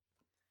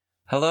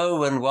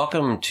Hello and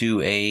welcome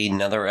to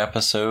another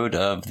episode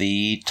of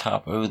the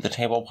Top of the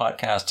Table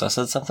podcast. I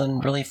said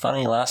something really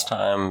funny last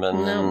time,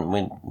 and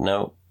then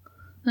no.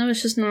 That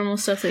was just normal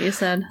stuff that you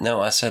said. No,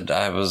 I said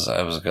I was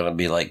gonna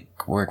be like,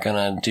 we're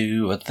gonna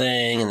do a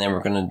thing, and then we're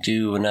gonna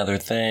do another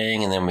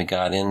thing, and then we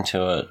got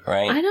into it,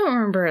 right? I don't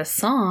remember a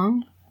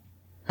song.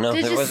 No,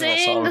 Did there you wasn't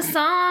sing a the song.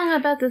 song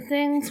about the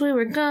things we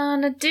were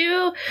gonna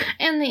do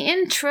in the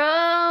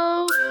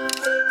intro?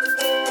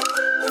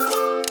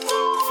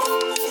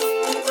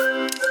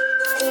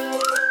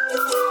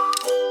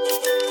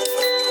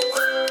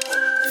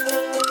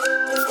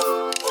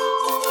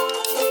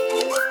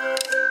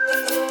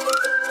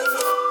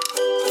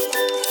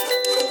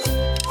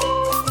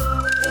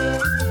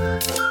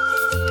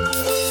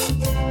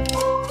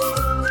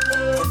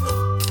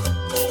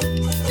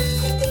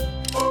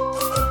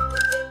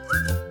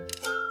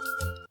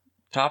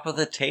 Top of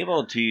the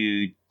table to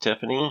you,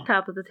 Tiffany.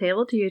 Top of the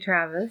table to you,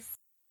 Travis.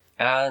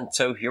 And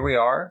so here we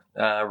are.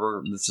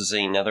 This is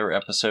another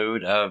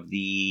episode of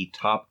the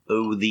Top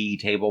of the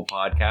Table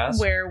podcast,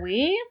 Where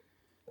we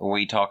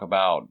talk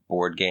about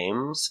board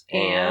games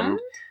and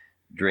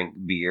drink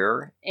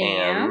beer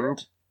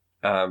and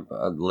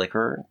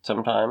liquor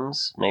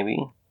sometimes,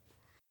 maybe.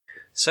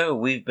 So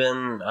we've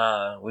been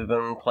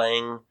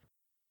playing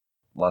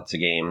lots of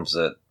games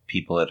that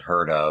people had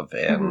heard of,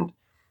 and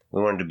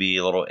we wanted to be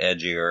a little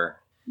edgier.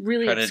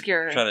 really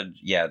obscure. Try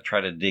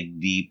to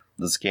dig deep.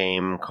 This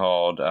game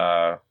called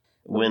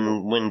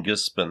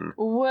Wingispen.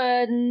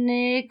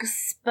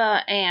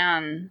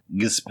 Winningspan.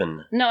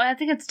 Gispen. No, I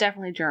think it's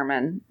definitely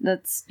German.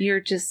 It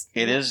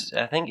is.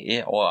 I think.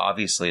 Well,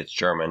 obviously it's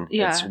German.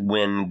 Yeah. It's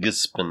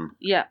Wingispen.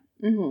 Yeah.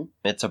 Mm-hmm.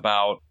 It's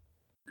about.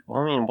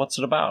 Well, I mean, what's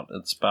it about?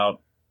 It's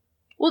about.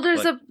 Well,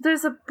 there's a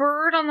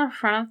bird on the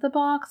front of the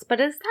box,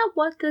 but is that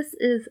what this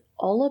is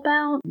all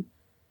about?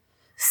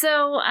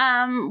 So,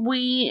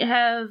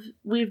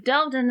 we've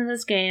delved into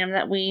this game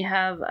that we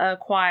have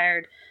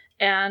acquired,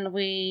 and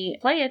we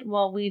play it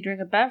while we drink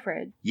a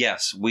beverage.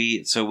 Yes,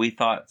 we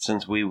thought,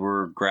 since we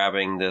were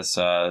grabbing this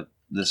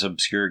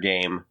obscure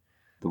game,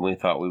 that we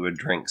thought we would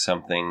drink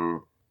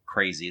something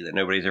crazy that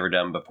nobody's ever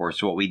done before.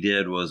 So what we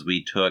did was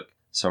we took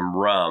some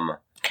rum.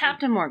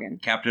 Captain Morgan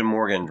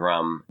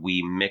rum.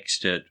 We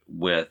mixed it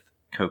with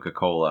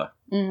Coca-Cola.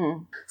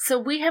 Mm-hmm. So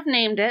we have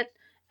named it,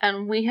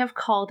 and we have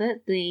called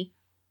it the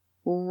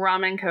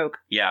Rum and Coke.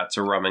 Yeah, it's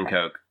a rum and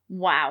Coke.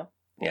 Wow.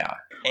 Yeah.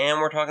 And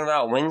we're talking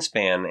about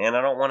Wingspan, and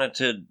I don't want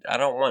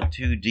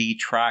to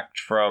detract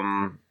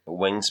from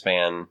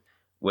Wingspan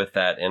with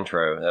that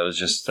intro. That was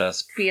just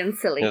us being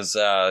silly. Because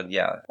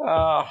yeah.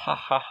 Oh, ha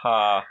ha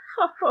ha.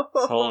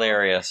 It's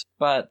hilarious.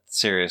 But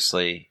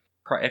seriously,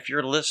 if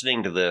you're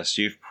listening to this,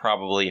 you've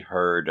probably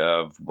heard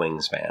of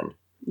Wingspan.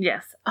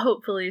 Yes,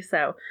 hopefully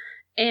so.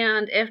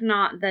 And if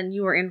not, then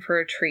you are in for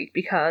a treat,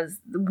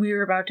 because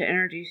we're about to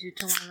introduce you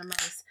to one of the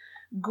most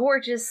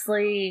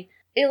gorgeously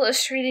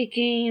illustrated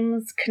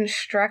games,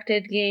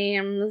 constructed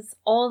games.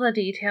 All the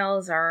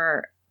details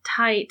are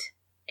tight,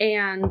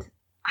 and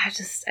I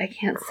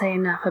can't say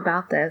enough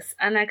about this.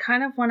 And I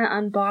kind of want to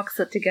unbox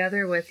it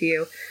together with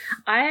you.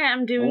 I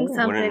am doing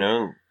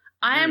something.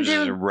 I am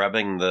just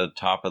rubbing the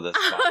top of this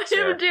box. I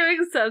am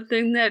doing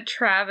something that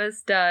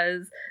Travis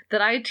does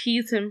that I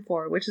tease him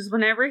for, which is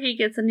whenever he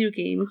gets a new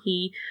game,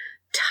 he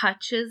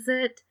touches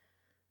it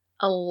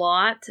a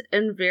lot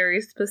in very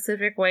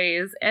specific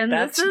ways. And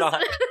that's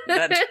not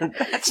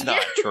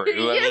true.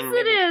 Yes,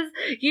 it is.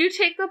 You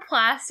take the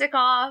plastic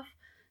off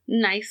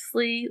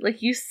nicely,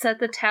 like you set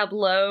the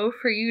tableau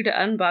for you to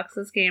unbox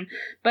this game.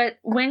 But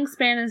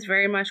Wingspan is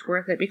very much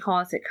worth it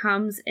because it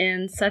comes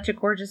in such a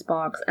gorgeous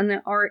box, and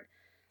the art,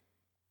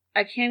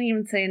 I can't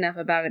even say enough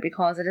about it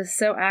because it is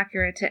so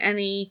accurate to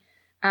any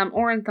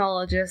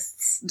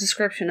ornithologist's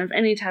description of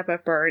any type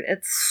of bird.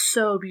 It's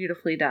so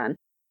beautifully done.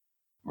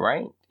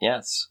 Right?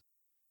 Yes.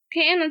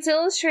 Okay, and it's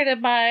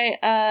illustrated by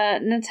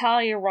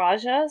Natalia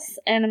Rajas,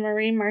 Anna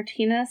Marie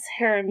Martinez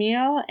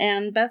Jaramillo,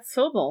 and Beth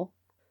Sobel.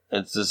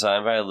 It's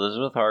designed by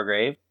Elizabeth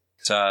Hargrave.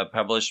 It's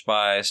published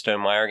by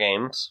Stonemaier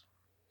Games.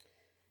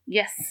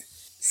 Yes.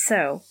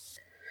 So,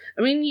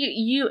 I mean,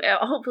 you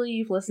hopefully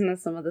you've listened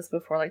to some of this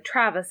before. Like,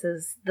 Travis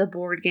is the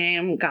board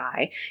game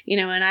guy,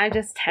 and I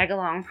just tag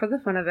along for the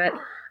fun of it.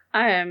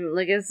 I am,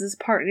 as his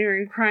partner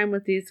in crime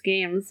with these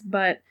games,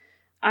 but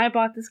I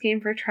bought this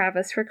game for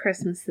Travis for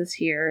Christmas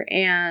this year,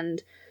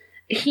 and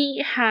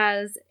he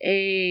has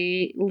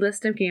a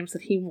list of games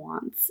that he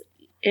wants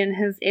in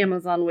his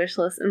Amazon wish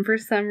list, and for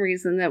some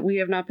reason that we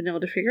have not been able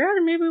to figure out,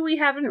 and maybe we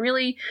haven't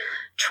really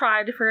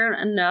tried to figure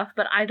out enough,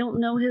 but I don't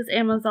know his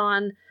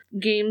Amazon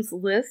games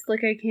list. I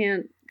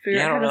can't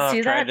figure out how to see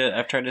that.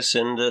 I've tried to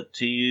send it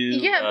to you.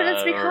 Yeah, but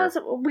it's because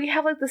we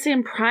have the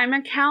same Prime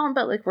account,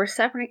 but we're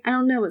separating. I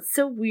don't know. It's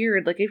so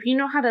weird. If you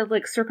know how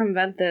to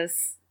circumvent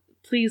this,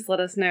 please let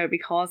us know,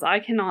 because I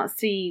cannot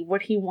see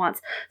what he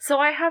wants. So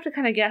I have to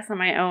kind of guess on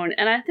my own,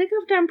 and I think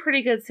I've done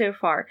pretty good so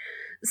far.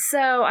 So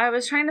I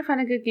was trying to find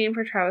a good game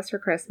for Travis for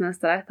Christmas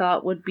that I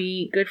thought would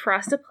be good for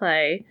us to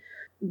play,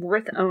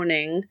 worth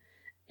owning,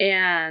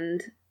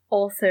 and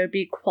also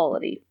be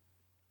quality.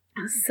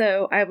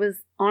 So I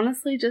was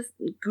honestly just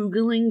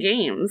Googling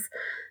games,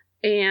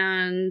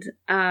 and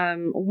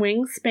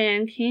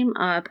Wingspan came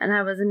up, and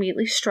I was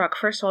immediately struck,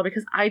 first of all,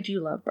 because I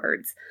do love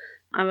birds.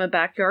 I'm a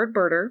backyard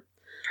birder.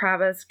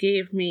 Travis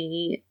gave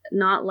me,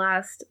 not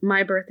last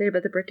my birthday,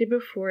 but the birthday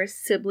before,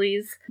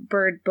 Sibley's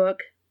bird book.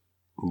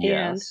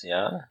 Yes,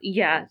 yeah.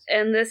 Yeah,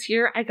 and this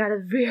year I got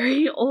a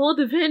very old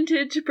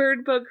vintage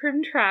bird book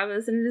from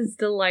Travis, and it is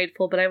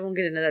delightful, but I won't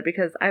get into that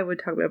because I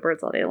would talk about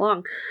birds all day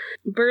long.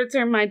 Birds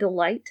are my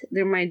delight,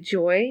 they're my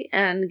joy,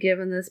 and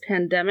given this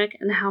pandemic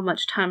and how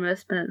much time I've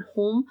spent at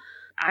home,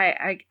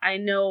 I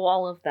know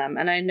all of them,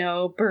 and I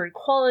know bird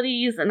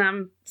qualities, and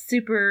I'm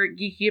super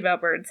geeky about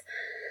birds.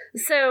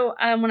 So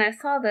when I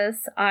saw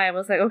this, I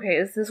was like, okay,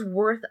 is this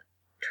worth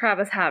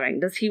Travis having?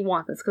 Does he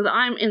want this? Because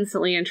I'm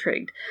instantly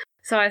intrigued.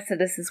 So I said,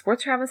 this is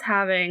worth Travis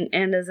having,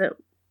 and is it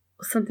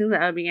something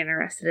that I would be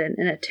interested in?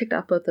 And it ticked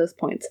off both those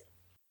points.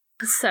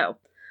 So.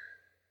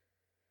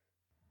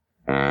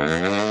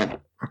 Oh.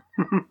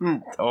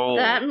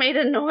 That made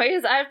a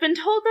noise. I've been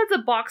told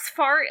that's a box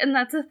fart, and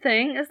that's a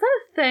thing. Is that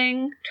a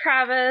thing,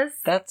 Travis?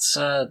 That's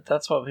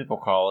what people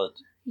call it.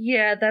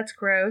 Yeah, that's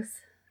gross.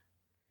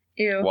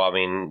 Ew. Well, I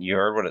mean, you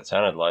heard what it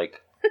sounded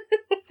like.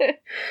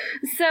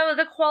 So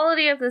the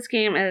quality of this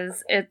game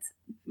is, it's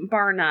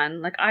bar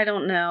none. Like, I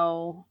don't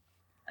know.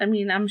 I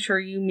mean, I'm sure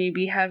you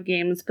maybe have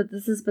games, but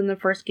this has been the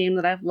first game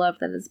that I've loved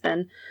that has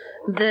been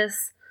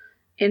this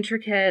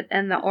intricate,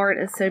 and the art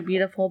is so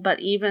beautiful. But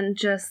even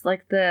just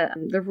like the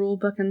rule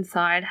book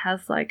inside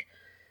has like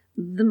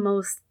the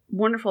most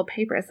wonderful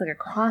paper. It's like a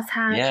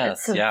crosshatch. Yes,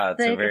 it's so yeah,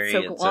 thick, it's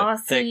so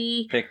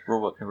glossy. thick rule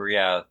book cover,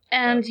 yeah.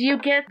 And you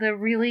get the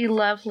really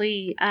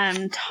lovely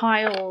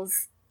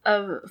tiles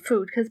of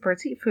food, because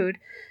birds eat food.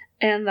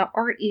 And the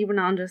art, even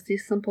on just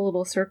these simple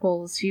little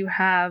circles, you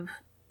have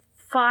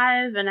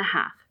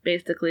 5.5,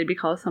 basically,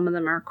 because some of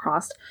them are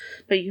crossed.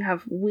 But you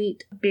have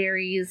wheat,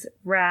 berries,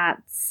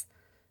 rats,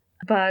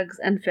 bugs,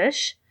 and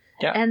fish.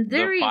 Yeah, and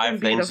they're the 5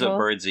 things beautiful. that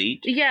birds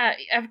eat. Yeah,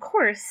 of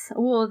course.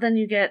 Well, then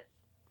you get...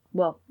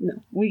 Well, no,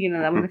 we get into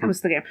that when it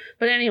comes to the game.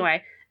 But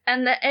anyway,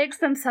 and the eggs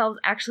themselves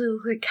actually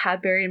look like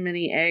Cadbury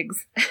mini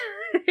eggs.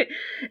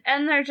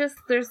 And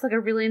there's like a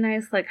really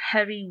nice, like,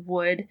 heavy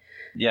wood.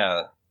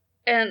 Yeah.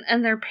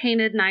 And they're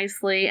painted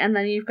nicely, and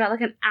then you've got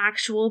like an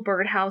actual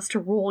birdhouse to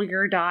roll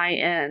your die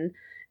in.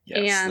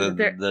 Yes, and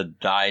the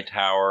die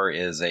tower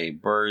is a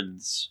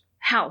bird's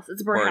house.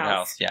 It's a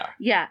birdhouse. Yeah.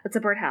 Yeah, it's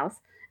a birdhouse.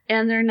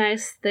 And they're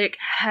nice, thick,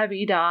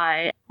 heavy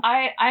die.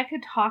 I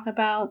could talk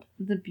about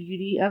the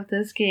beauty of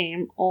this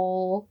game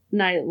all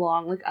night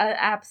long. Like, I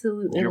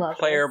absolutely love it. Your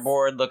player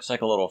board looks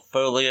like a little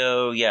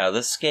folio. Yeah,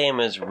 this game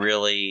is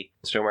really...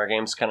 Stonemaier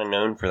Games kind of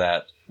known for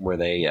that, where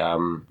they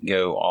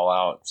go all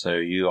out. So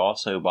you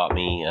also bought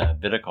me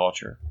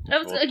Viticulture.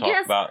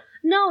 Yes.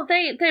 No,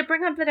 they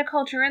bring up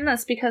viticulture in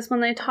this, because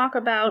when they talk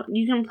about,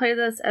 you can play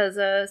this as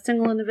a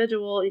single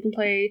individual, you can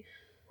play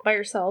by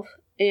yourself,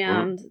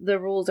 and the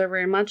rules are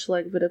very much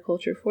like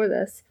viticulture for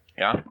this.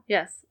 Yeah?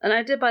 Yes, and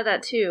I did buy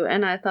that too,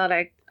 and I thought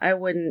I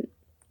wouldn't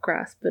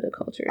grasp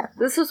viticulture.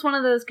 This was one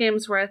of those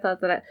games where I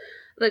thought that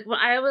when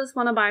I always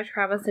want to buy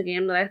Travis a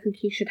game that I think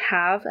he should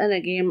have, and a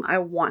game I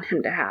want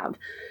him to have.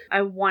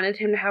 I wanted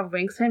him to have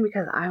Wingspan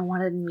because I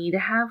wanted me to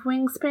have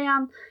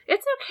Wingspan.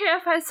 It's okay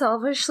if I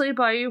selfishly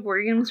buy you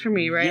board games for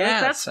me, right?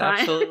 Yes, that's fine.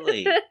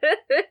 Absolutely.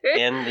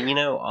 And,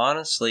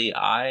 honestly,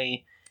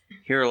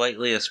 here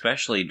lately,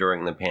 especially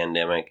during the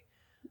pandemic,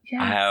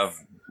 yes.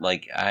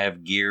 I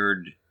have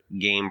geared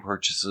game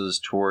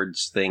purchases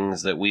towards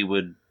things that we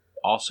would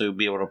also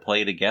be able to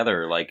play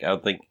together. Like, I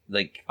would think,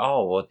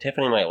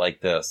 Tiffany might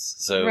like this,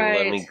 so right.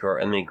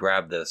 let me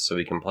grab this so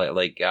we can play.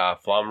 Like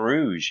Flamme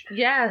Rouge.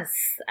 Yes,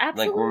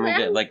 absolutely. Like when we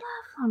get love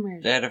Flamme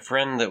Rouge. I had a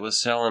friend that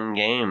was selling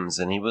games,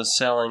 and he was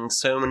selling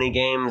so many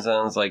games, and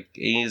I was like,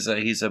 he's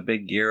a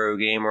big Euro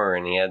gamer,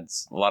 and he had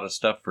a lot of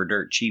stuff for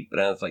dirt cheap,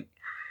 and I was like,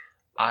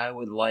 I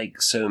would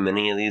like so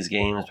many of these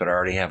games, but I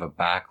already have a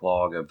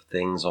backlog of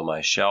things on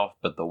my shelf.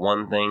 But the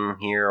one thing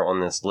here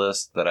on this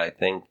list that I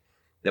think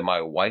that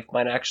my wife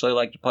might actually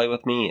like to play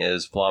with me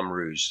is Flamme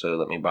Rouge, so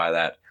let me buy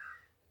that.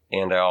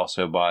 And I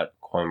also bought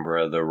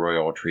Coimbra, the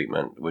Royal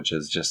Treatment, which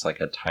is just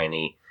like a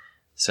tiny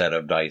set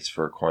of dice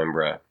for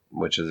Coimbra,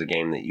 which is a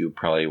game that you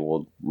probably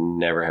will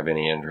never have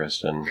any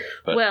interest in.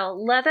 But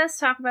well, let us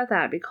talk about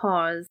that,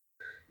 because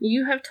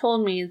you have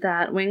told me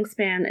that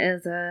Wingspan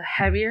is a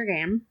heavier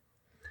game.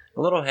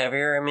 A little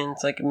heavier. I mean,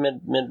 it's like a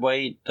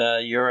mid-weight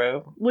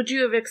Euro. Would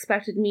you have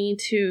expected me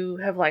to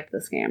have liked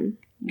this game?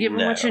 Given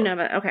what you know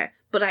about it? Okay.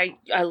 But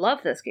I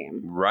love this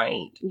game.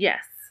 Right.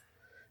 Yes.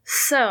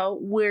 So,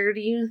 where do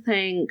you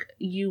think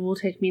you will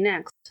take me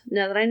next?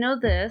 Now that I know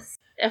this,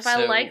 if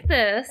I like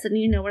this, and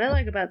you know what I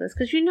like about this,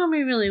 because you know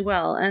me really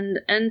well, and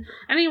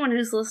anyone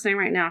who's listening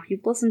right now, if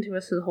you've listened to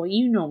us through the whole,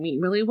 you know me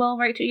really well,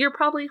 right? You're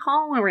probably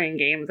hollering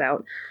games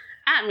out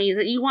at me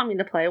that you want me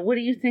to play. What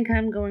do you think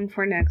I'm going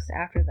for next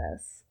after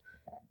this?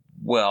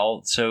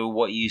 Well, so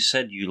what you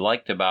said you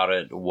liked about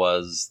it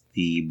was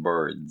the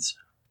birds.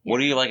 Yeah. What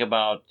do you like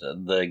about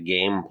the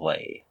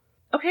gameplay?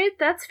 Okay,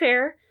 that's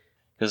fair.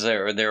 Because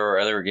there are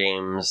other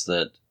games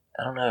that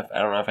I don't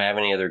know if I have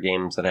any other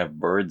games that have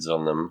birds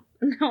on them.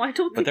 No, I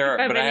don't think But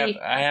I have any.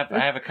 I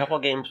have a couple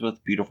games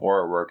with beautiful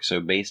artwork. So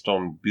based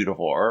on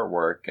beautiful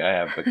artwork, I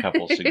have a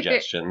couple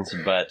suggestions.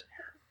 But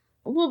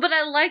Well, but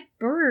I like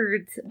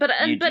birds. But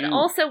do.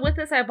 also with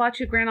this, I bought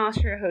you Grand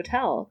Austria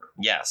Hotel.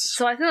 Yes,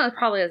 So I think that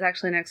probably is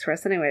actually next for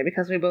us anyway,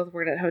 because we both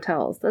worked at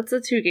hotels. That's a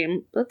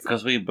 2-game.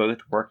 because we both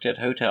worked at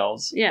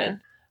hotels. Yeah. And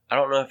I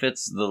don't know if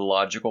it's the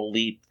logical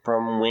leap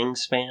from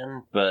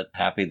Wingspan, but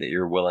happy that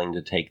you're willing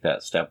to take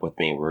that step with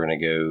me. We're gonna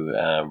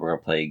go. We're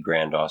gonna play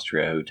Grand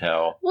Austria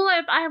Hotel. Well,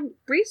 I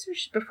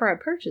researched before I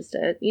purchased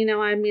it.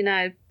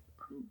 I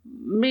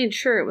made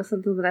sure it was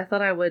something that I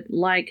thought I would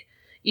like,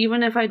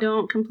 even if I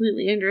don't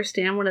completely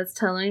understand what it's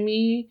telling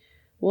me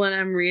when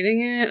I'm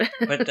reading it.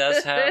 But it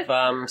does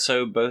have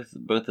so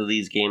both of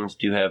these games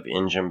do have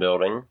engine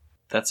building.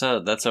 That's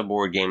a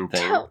board game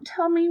thing.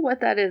 Tell me what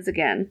that is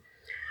again.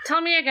 Tell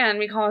me again,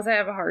 because I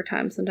have a hard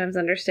time sometimes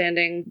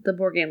understanding the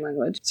board game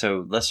language.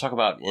 So let's talk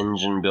about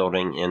engine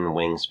building in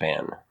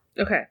Wingspan.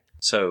 Okay.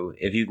 So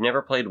if you've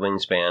never played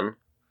Wingspan,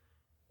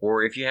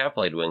 or if you have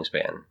played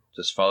Wingspan,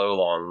 just follow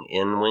along.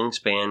 In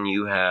Wingspan,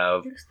 you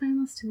have.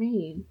 Explain this to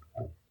me.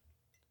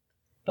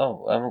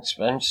 Oh, I'm just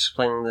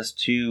explaining this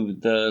to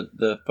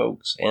the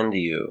folks and to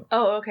you.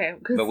 Oh, okay.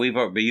 But you've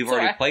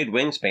already played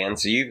Wingspan,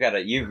 so you've got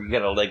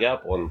a leg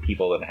up on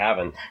people that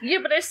haven't. Yeah,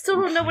 but I still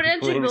don't know what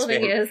engine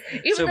building is,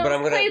 even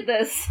though I played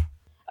this.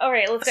 All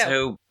right, let's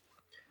go.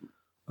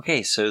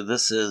 So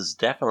this is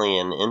definitely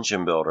an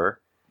engine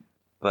builder,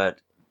 but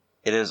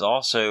it is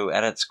also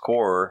at its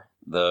core.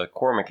 The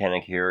core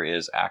mechanic here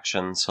is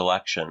action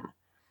selection.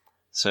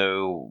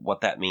 So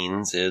what that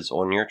means is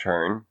on your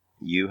turn,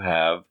 you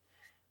have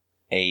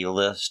a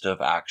list of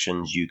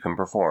actions you can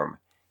perform.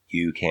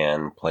 You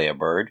can play a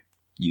bird,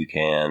 you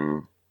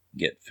can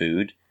get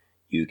food,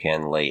 you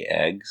can lay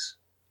eggs,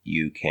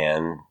 you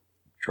can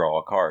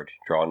draw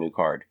a new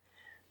card.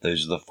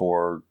 Those are the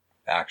 4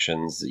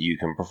 actions that you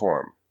can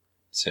perform.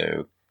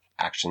 So,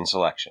 action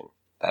selection.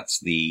 That's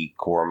the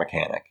core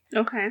mechanic.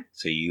 Okay.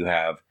 So you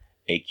have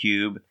a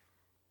cube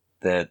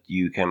that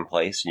you can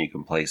place, and you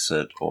can place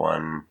it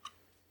on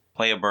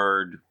play a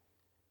bird,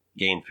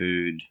 gain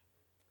food,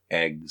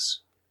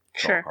 eggs,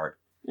 draw a card.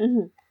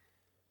 Mm-hmm.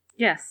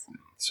 Yes.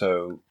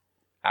 So,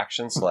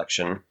 action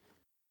selection.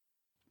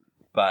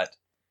 But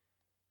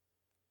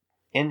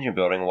engine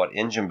building, what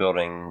engine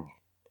building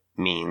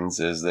means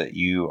is that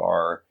you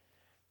are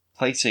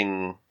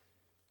placing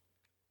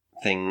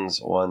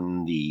things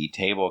on the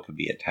table. It could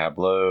be a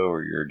tableau,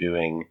 or you're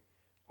doing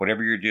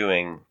whatever you're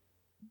doing,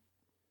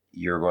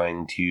 you're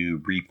going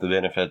to reap the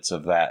benefits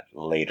of that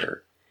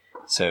later.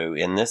 So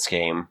in this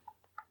game,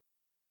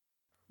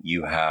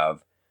 you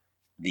have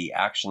the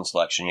action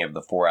selection. You have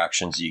the 4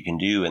 actions you can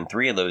do, and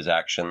 3 of those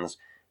actions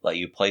let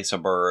you place a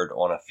bird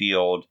on a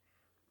field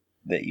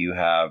that you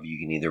have. You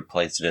can either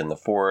place it in the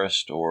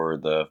forest or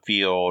the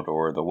field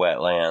or the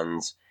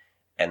wetlands,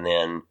 and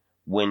then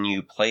when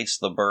you place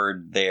the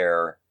bird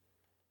there,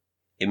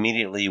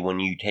 immediately when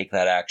you take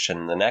that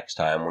action the next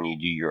time, when you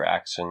do your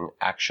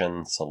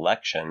action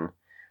selection,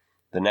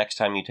 the next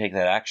time you take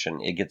that action,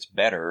 it gets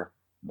better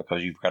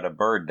because you've got a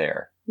bird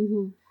there.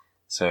 Mm-hmm.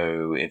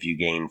 So if you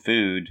gain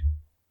food,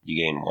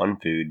 you gain 1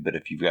 food, but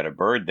if you've got a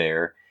bird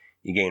there,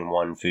 you gain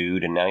 1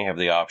 food, and now you have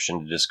the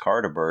option to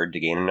discard a bird to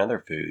gain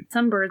another food.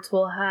 Some birds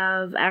will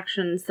have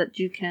actions that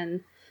you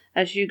can,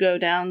 as you go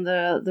down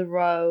the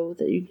row,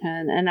 that you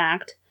can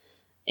enact,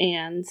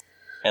 and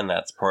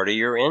that's part of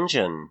your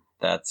engine.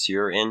 That's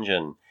your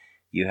engine.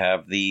 You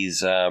have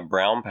these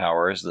brown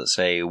powers that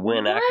say,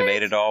 when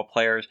activated, all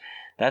players.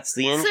 That's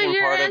the engine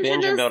part of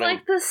engine building.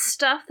 Like the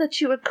stuff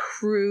that you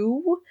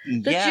accrue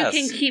that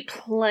you can keep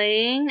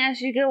playing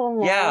as you go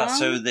along. Yeah,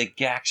 so the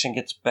action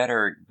gets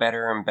better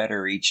and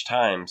better each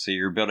time. So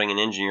you're building an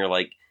engine. You're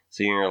like,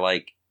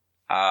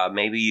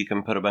 maybe you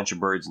can put a bunch of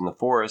birds in the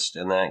forest,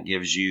 and that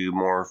gives you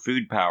more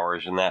food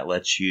powers, and that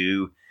lets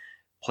you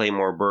play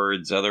more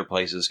birds other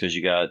places because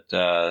you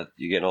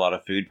getting a lot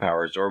of food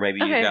powers. Or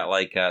maybe you got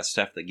like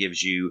stuff that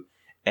gives you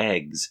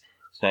eggs.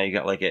 So now you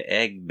got like an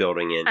egg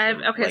building engine. I have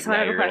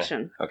a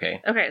question. Okay,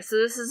 so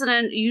this is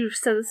you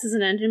said this is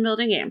an engine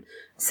building game.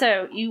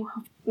 So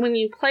when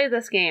you play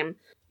this game,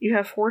 you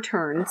have 4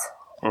 turns,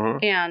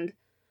 and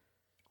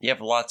you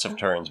have lots of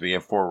turns, but you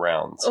have 4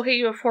 rounds. Okay,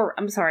 you have 4.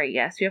 I'm sorry.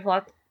 Yes, you have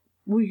lots.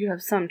 Well, you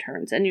have some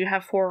turns, and you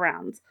have 4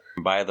 rounds.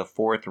 By the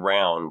 4th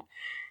round,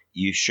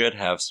 you should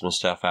have some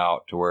stuff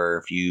out to where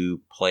if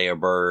you play a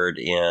bird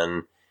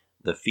in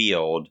the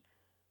field,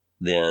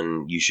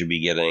 then you should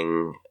be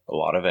getting a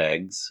lot of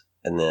eggs.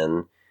 And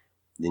then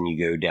you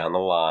go down the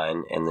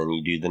line, and then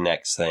you do the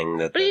next thing.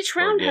 But each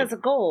round has a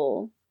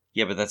goal.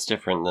 Yeah, but that's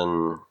different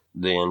than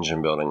the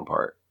engine building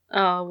part.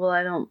 Oh, well,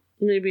 I don't...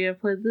 Maybe I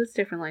played this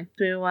differently.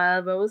 Maybe why I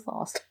was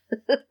lost.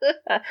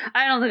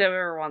 I don't think I've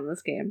ever won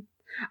this game.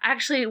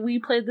 Actually, we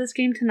played this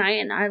game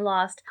tonight, and I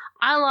lost.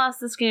 I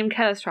lost this game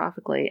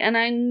catastrophically, and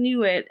I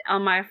knew it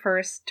on my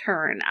first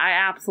turn. I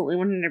absolutely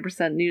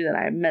 100% knew that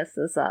I messed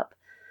this up.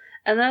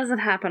 And that doesn't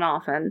happen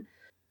often.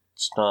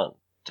 It's not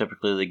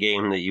typically the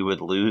game that you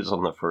would lose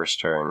on the first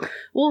turn.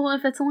 Well,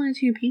 if it's only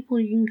 2 people,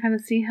 you can kind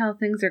of see how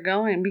things are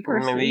going.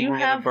 Because Or maybe you can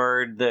have get a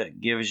bird that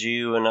gives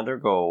you another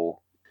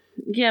goal.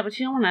 Yeah, but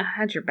you don't want to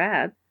hedge your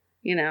bet,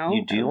 you know?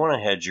 You do want to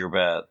hedge your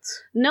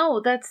bets.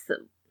 No,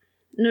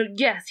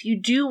 yes, you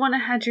do want to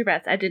hedge your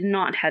bets. I did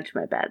not hedge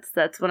my bets.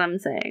 That's what I'm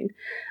saying.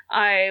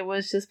 I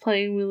was just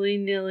playing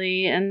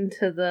willy-nilly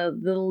into the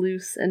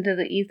loose, into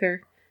the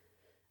ether.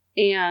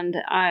 And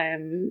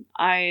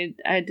I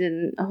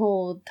didn't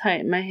hold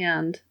tight in my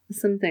hand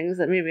some things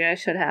that maybe I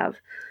should have.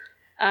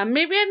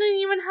 Maybe I didn't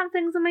even have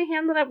things in my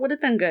hand that would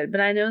have been good,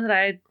 but I know that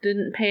I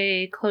didn't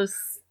pay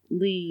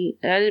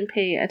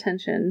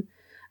attention.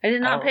 I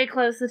did not pay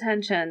close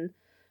attention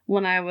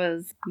when I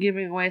was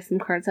giving away some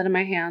cards out of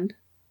my hand.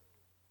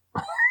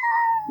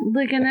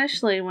 Like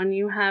initially when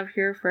you have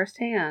your first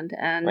hand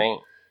and right.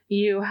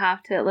 You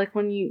have to, like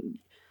when you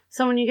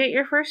get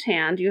your first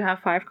hand, you have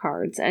 5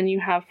 cards and you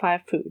have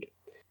 5 food.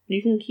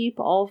 You can keep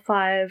all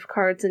 5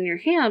 cards in your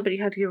hand, but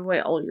you have to give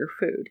away all your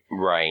food.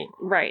 Right.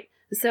 Right.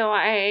 So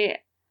I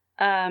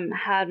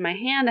had my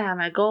hand, I had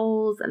my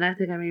goals, and I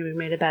think I maybe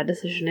made a bad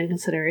decision in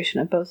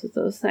consideration of both of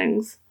those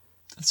things.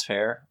 That's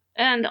fair.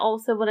 And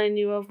also what I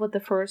knew of what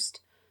the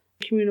first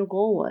communal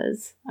goal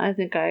was. I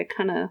think I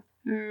kind of...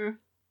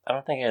 I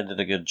don't think I did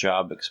a good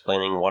job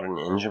explaining what an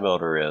engine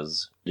builder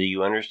is. Do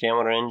you understand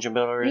what an engine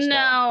builder is?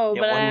 No,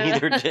 but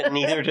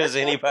neither does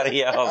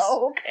anybody else.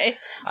 Oh, okay.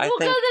 Because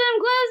then I'm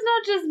glad it's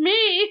not just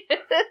me.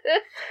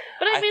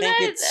 But I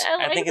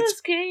like this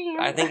game.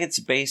 I think it's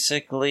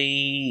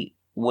basically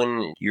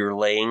when you're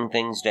laying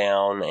things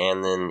down,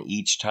 and then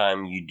each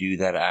time you do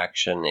that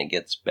action, it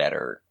gets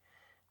better.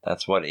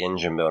 That's what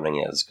engine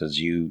building is, because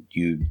you.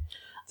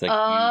 It's like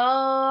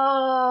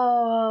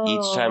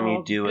each time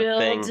you do a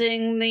thing,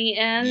 building the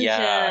engine.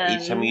 Yeah,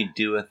 each time you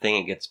do a thing,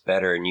 it gets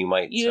better, and you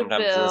might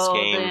sometimes in this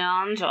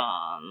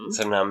game.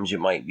 Sometimes you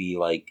might be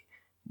like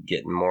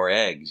getting more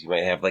eggs. You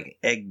might have like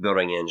egg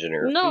building engine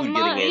or food getting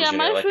engine. Yeah,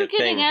 my like food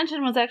getting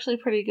engine was actually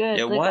pretty good.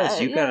 It was.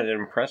 You got an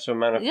impressive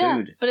amount of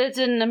food. But it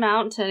didn't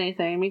amount to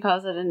anything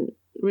because I didn't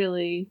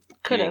really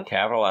didn't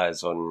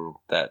capitalize on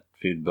that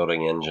food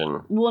building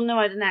engine. Well, no,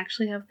 I didn't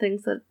actually have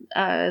things that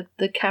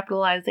the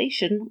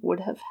capitalization would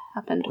have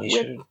happened with.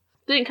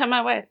 Didn't come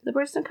my way. The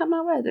birds didn't come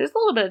my way. There's a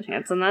little bit of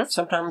chance in this.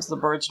 Sometimes the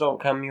birds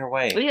don't come your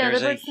way. Yeah,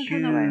 there's the birds don't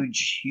come my way.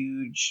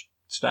 huge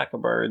stack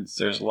of birds.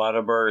 There's a lot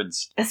of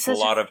birds. It's a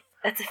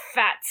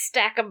fat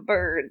stack of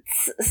birds.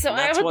 So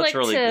that's I would like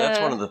to... That's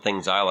one of the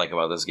things I like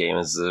about this game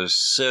is there's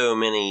so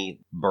many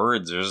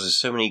birds. There's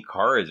so many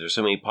cards. There's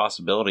so many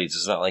possibilities.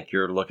 It's not like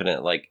you're looking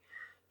at like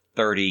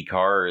 30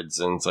 cards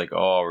and it's like,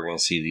 oh, we're going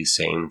to see these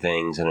same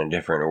things in a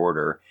different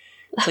order.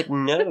 It's like,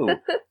 no.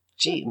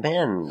 Gee,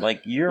 man,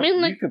 like you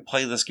could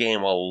play this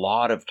game a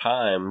lot of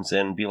times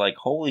and be like,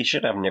 holy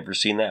shit, I've never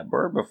seen that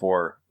bird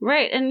before.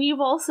 Right, and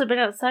you've also been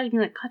outside and be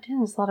like, god damn,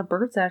 there's a lot of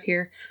birds out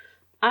here.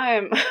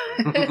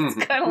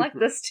 It's kind of like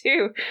this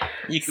too.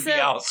 You could be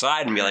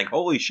outside and be like,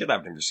 holy shit,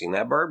 I've never seen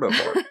that bird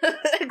before.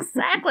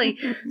 Exactly.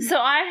 So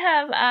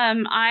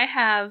I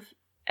have,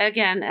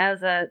 again,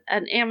 as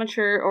an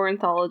amateur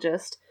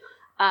ornithologist,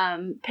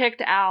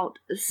 picked out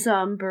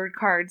some bird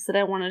cards that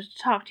I wanted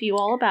to talk to you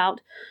all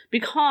about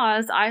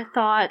because I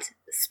thought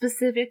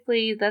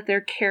specifically that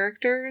their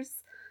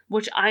characters,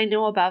 which I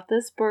know about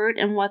this bird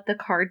and what the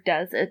card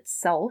does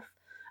itself,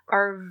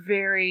 are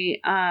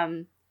very,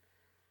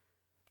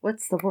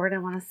 what's the word I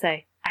want to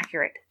say?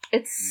 Accurate.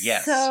 It's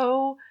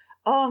so,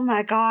 oh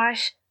my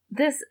gosh.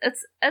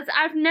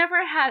 I've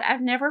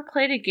never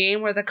played a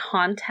game where the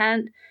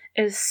content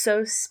is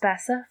so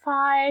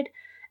specified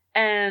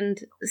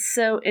and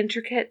so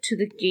intricate to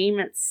the game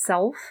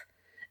itself.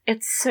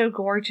 It's so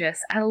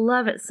gorgeous. I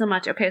love it so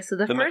much. Okay, so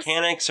the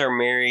mechanics are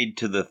married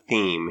to the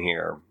theme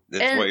here.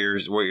 That's what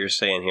you're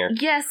saying here.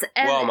 Yes.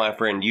 Well, my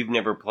friend, you've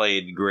never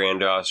played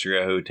Grand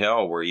Austria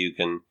Hotel, where you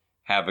can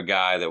have a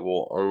guy that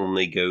will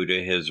only go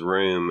to his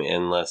room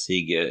unless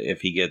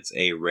if he gets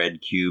a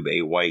red cube,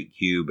 a white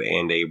cube,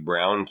 and a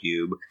brown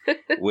cube,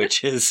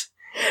 which is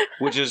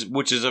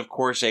of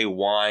course a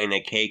wine,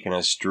 a cake, and a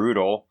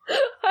strudel.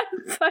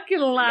 I'm fucking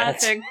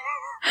laughing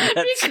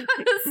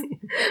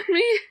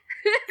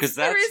because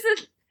the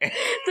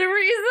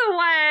reason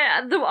why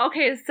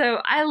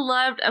so I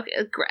loved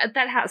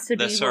that has to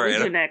be what we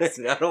do next.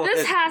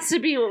 This has to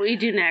be what we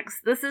do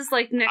next. This is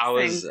like next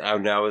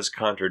thing. I was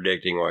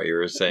contradicting what you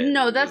were saying.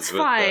 No, that's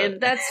fine.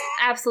 That's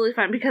absolutely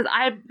fine because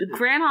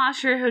Grand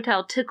Austria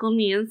Hotel tickled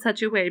me in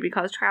such a way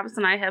because Travis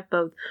and I have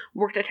both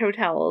worked at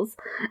hotels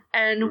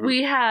and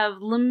we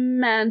have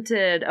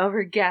lamented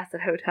over guests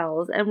at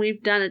hotels and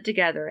we've done it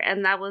together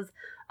and that was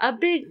a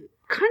big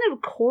kind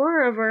of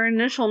core of our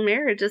initial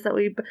marriage is that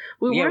we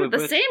weren't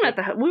the same at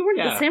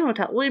the same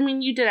hotel. Well, I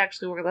mean, you did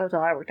actually work at the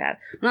hotel I worked at,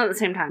 not at the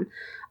same time.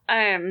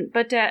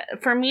 But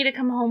for me to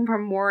come home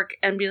from work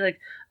and be like,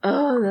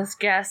 oh, this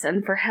guest,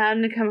 and for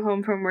him to come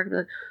home from work and be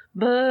like,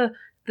 buh,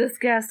 this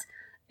guest,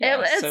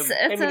 It's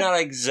maybe not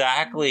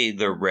exactly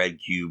the red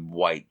cube,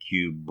 white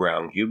cube,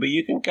 brown cube, but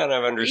you can kind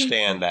of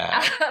understand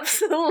that.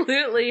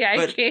 Absolutely,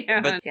 I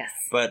can. But, yes.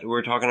 But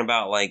we're talking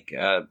about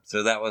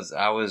so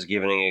I was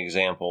giving an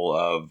example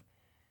of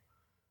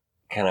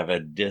kind of a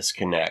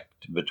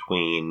disconnect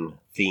between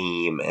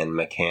theme and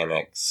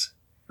mechanics.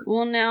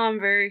 Well, now I'm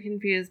very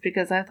confused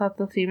because I thought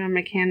the theme and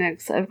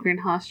mechanics of Grand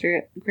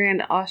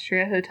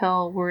Austria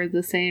Hotel were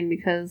the same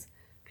because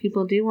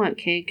people do want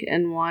cake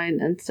and wine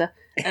and stuff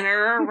and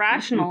are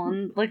irrational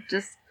and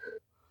just...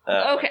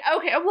 Okay.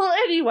 Well,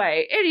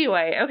 anyway.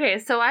 Okay,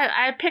 so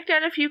I picked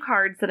out a few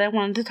cards that I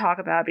wanted to talk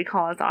about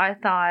because I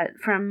thought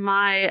from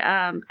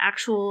my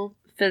actual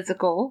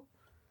physical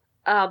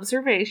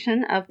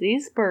observation of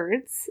these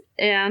birds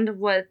and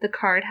what the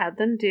card had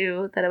them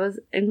do that it was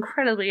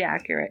incredibly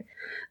accurate.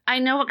 I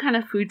know what kind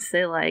of foods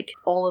they like,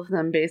 all of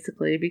them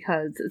basically,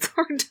 because it's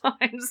hard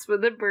times for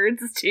the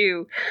birds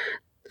too.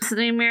 So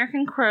the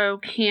American crow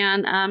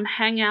can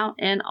hang out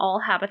in all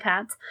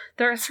habitats.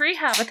 There are 3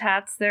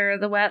 habitats. There are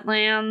the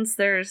wetlands,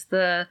 there's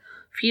the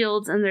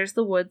fields, and there's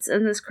the woods,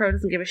 and this crow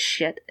doesn't give a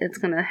shit. It's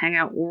going to hang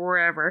out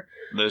wherever.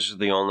 Those are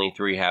the only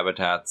 3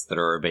 habitats that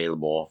are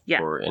available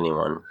for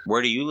anyone.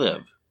 Where do you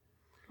live?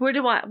 Where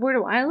do I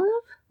live?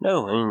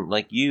 No, I mean,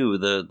 like you,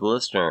 the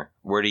listener.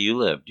 Where do you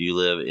live? Do you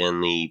live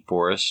in the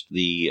forest,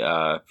 the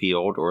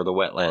field, or the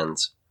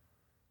wetlands?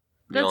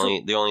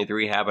 The only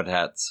 3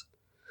 habitats.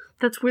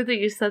 That's weird that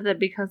you said that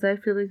because I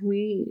feel like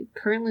we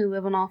currently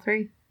live in all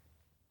 3.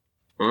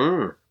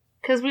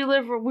 Because we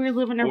live in a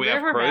river valley. We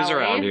have crows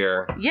around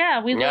here.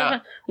 Yeah, we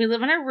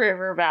live in a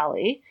river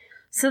valley.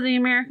 So the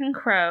American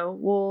crow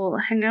will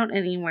hang out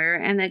anywhere,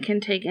 and it can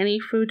take any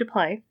food to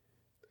play.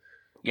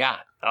 Yeah,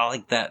 I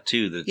like that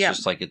too. That's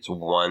just like it's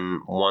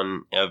one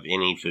of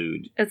any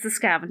food. It's a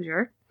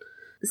scavenger.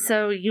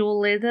 So you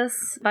will lay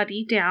this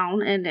buddy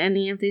down in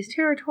any of these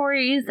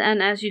territories,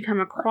 and as you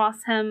come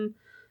across him,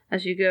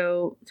 as you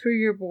go through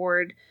your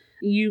board,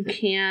 you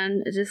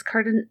can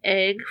discard an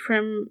egg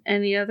from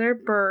any other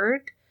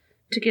bird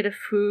to get a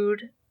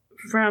food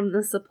from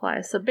the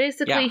supply. So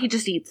basically, he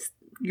just eats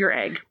your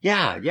egg.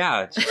 Yeah.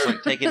 It's just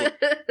like taking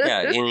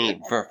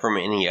from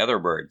any other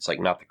bird. It's like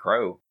not the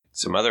crow.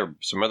 Some other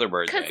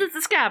birds. Because it's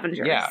a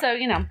scavenger. Yeah. So,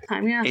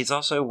 It's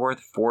also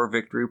worth 4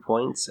 victory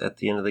points at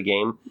the end of the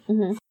game.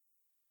 Mm-hmm.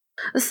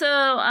 So,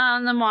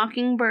 the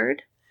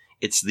mockingbird.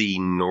 It's the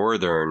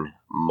northern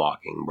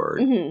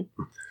mockingbird.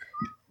 Mm-hmm.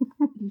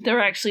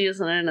 There actually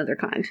isn't another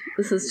kind.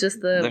 This is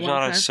just the There's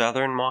not a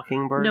southern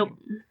mockingbird? Nope.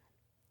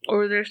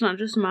 Or there's not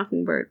just a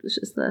mockingbird. It's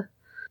just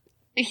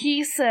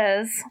He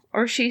says,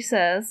 or she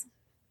says,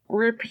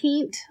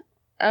 repeat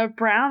a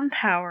brown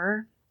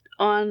power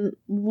on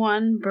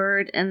one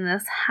bird in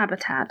this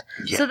habitat.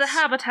 Yes. So the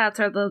habitats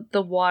are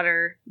the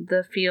water,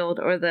 the field,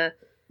 or the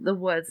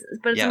woods.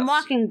 But it's a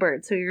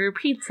mockingbird, so he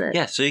repeats it.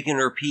 Yeah, so you can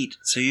repeat.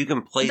 So you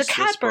can place this bird.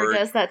 The catbird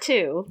does that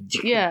too.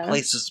 You can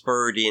place this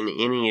bird in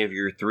any of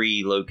your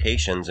 3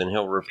 locations, and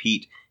he'll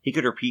repeat. He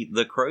could repeat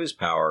the crow's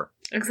power.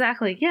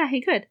 Exactly. Yeah,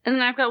 he could. And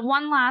then I've got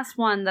one last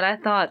one that I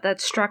thought that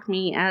struck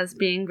me as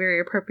being very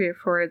appropriate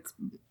for its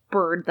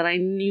bird that I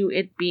knew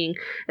it being.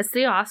 It's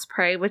the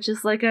osprey, which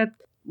is like a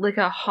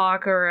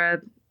hawk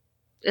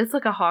it's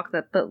like a hawk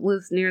that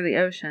lives near the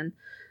ocean.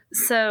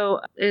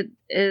 So it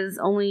is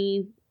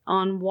only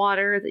on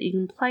water that you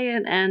can play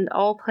it, and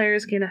all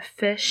players get a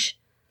fish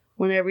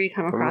whenever you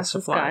come across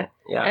this guy.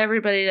 Yeah.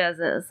 Everybody does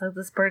it. So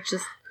this bird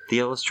just... The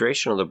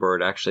illustration of the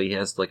bird actually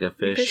has like a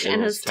fish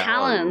in his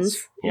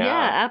talons.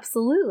 Yeah,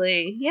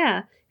 absolutely.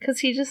 Yeah, because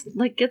he just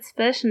gets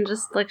fish and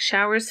just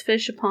showers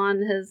fish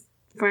upon his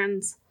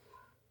friends,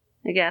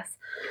 I guess.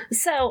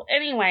 So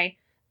anyway,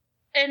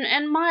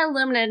 in my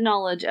limited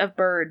knowledge of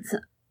birds,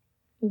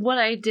 what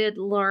I did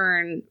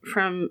learn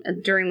from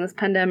during this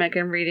pandemic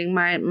and reading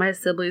my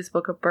Sibley's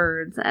Book of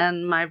Birds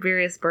and my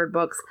various bird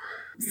books,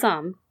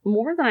 some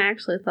more than I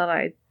actually thought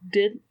I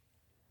did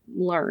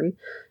learn.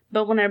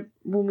 But when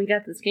we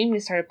got this game, we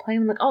started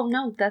playing. I'm like, oh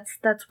no,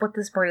 that's what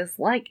this bird is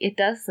like. It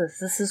does this.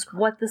 This is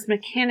what this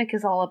mechanic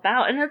is all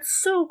about, and it's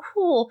so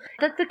cool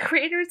that the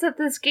creators of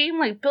this game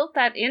built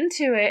that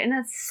into it, and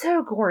it's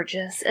so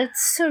gorgeous.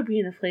 It's so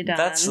beautifully done.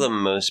 That's the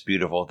most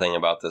beautiful thing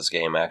about this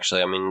game,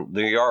 actually. I mean,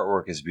 the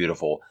artwork is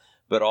beautiful,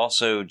 but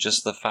also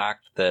just the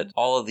fact that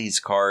all of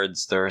these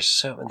cards, there's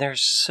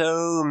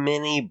so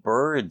many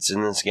birds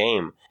in this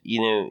game.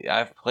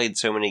 I've played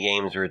so many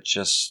games where it's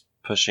just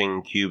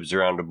pushing cubes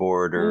around a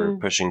board or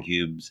pushing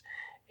cubes,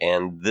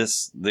 and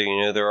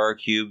there are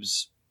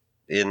cubes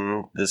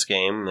in this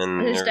game,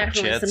 and there's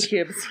definitely some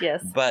cubes,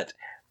 yes. But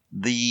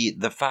the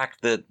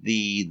fact that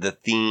the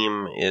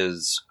theme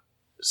is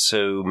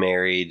so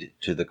married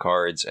to the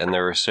cards, and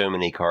there are so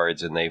many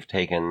cards, and they've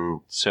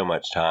taken so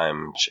much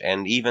time,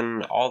 and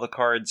even all the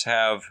cards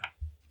have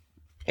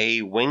a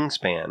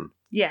wingspan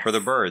for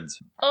the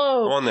birds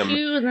on them,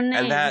 cue the name.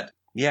 And that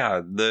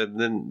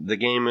the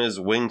game is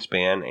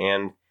Wingspan,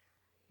 and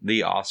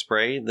the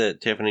osprey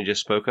that Tiffany just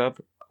spoke of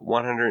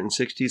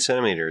 160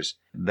 centimeters.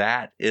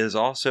 That is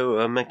also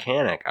a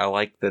mechanic. I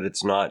like that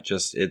it's not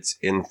just, it's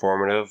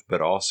informative,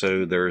 but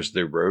also there's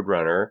the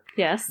Roadrunner.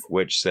 Yes.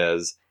 Which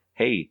says,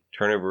 hey,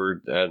 turn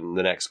over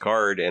the next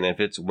card, and if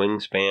its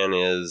wingspan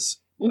is,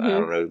 I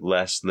don't know,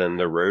 less than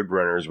the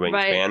Roadrunner's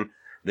wingspan,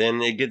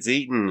 then it gets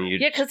eaten. You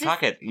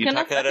tuck it. You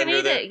tuck it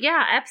under the...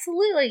 Yeah,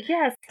 absolutely,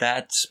 yes.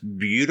 That's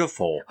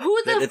beautiful.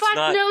 Who the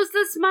fuck knows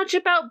this much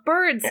about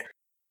birds?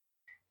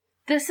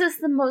 This is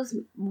the most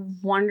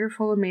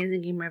wonderful,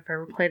 amazing game I've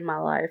ever played in my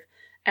life.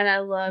 And I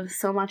love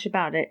so much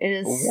about it. It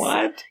is...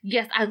 What?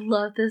 Yes, I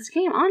love this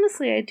game.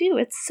 Honestly, I do.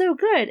 It's so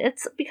good.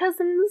 It's because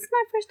this is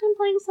my first time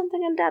playing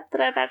something in depth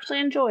that I've actually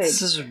enjoyed.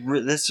 This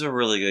is a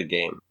really good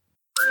game.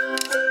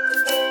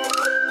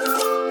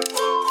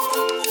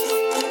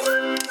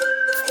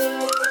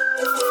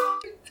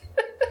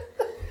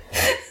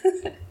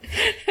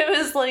 It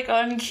was like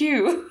on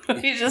cue.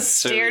 We just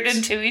stared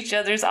into each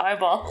other's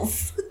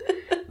eyeballs.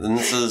 And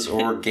this is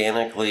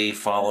organically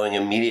following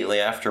immediately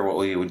after what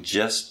we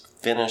just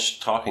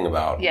finished talking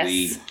about. Yes.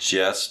 We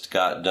just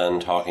got done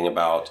talking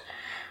about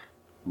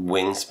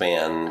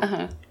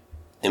wingspan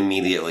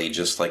immediately,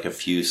 just like a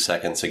few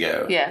seconds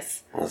ago.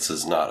 Yes. This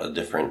is not a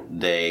different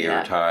day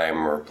or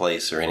time or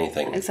place or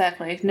anything.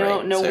 Exactly.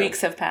 No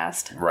weeks have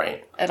passed.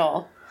 Right. At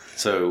all.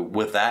 So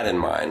with that in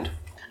mind,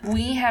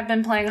 we have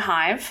been playing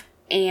Hive,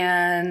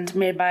 and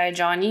made by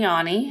John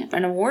Yanni,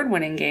 an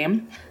award-winning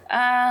game.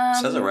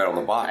 It says it right on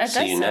the box,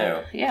 so you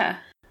know. Yeah.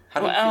 How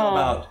do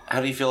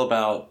you feel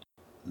about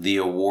the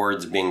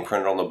awards being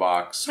printed on the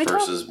box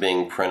versus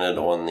being printed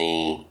on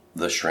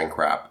the shrink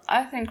wrap?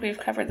 I think we've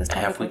covered this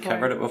topic before. Have we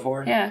covered it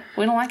before? Yeah,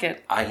 we don't like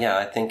it.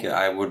 I think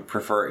I would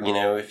prefer,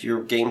 if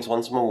your game's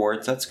won some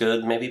awards, that's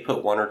good. Maybe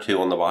put 1 or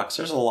 2 on the box.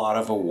 There's a lot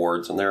of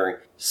awards, and there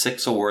are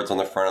 6 awards on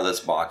the front of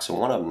this box, and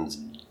one of them's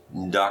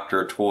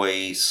Dr.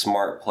 Toy,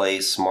 Smart Play,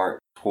 Smart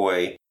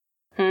Toy.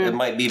 It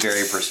might be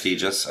very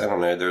prestigious. I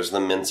don't know. There's the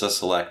Mensa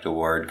Select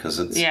Award because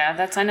it's...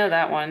 Yeah, I know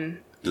that one.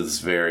 It's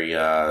very...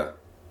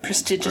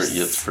 prestigious.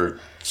 It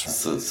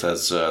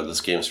says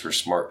this game's for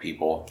smart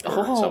people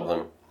or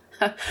something.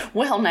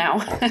 Well, now,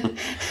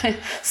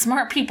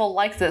 smart people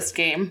like this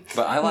game.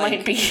 But I like...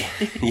 Might be.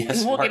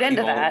 Yes, we'll get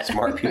into that.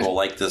 Smart people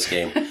like this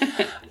game.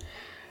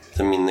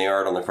 I mean, the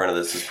art on the front of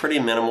this is pretty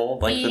minimal,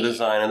 like the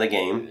design of the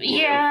game.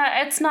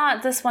 Yeah, it's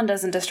not. This one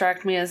doesn't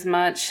distract me as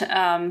much.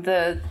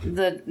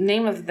 The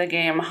name of the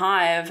game,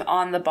 Hive,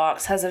 on the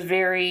box has a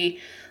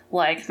very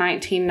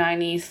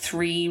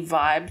 1993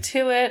 vibe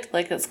to it.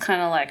 Like, it's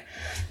kind of like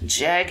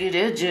jagged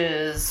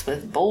edges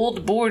with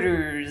bold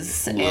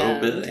borders. A little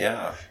bit,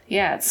 yeah.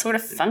 Yeah, it's sort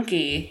of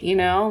funky,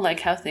 like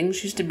how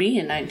things used to be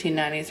in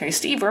 1993.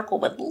 Steve Urkel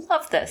would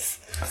love this.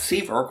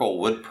 Steve Urkel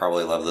would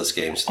probably love this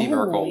game. Steve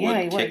Urkel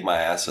would kick my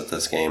ass at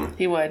this game.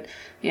 He would,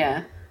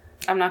 yeah.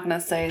 I'm not going to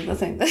say the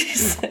thing that he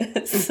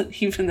says,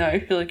 even though I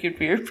feel like it'd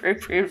be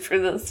appropriate for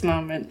this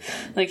moment.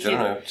 Like,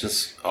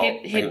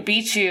 he'd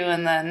beat you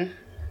and then...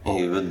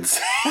 He would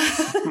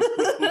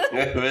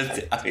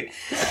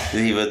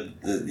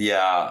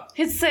yeah.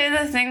 He'd say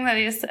the thing that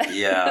he says.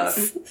 Yeah.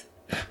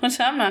 Which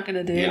I'm not going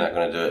to do. You're not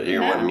going to do it.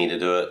 You're wanting me to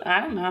do it.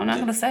 I don't know. I'm not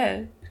going to say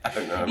it. I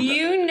don't know.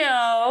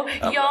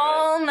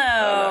 Y'all know. I'm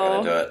not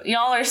going to do it.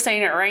 Y'all are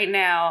saying it right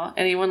now.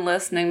 Anyone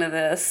listening to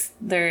this,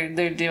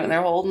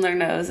 they're holding their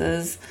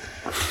noses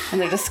and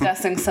they're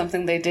discussing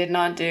something they did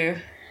not do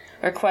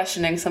or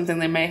questioning something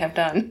they may have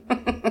done.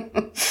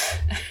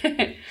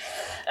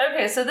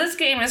 Okay, so this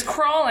game is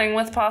Crawling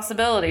with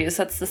Possibilities.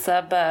 That's the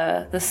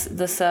subtitle.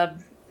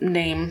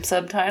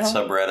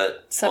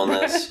 Subreddit on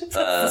this.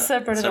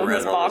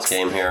 Subreddit on this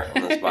game here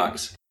on this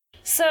box.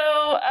 So,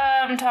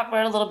 talk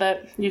about it a little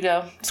bit. You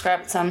go.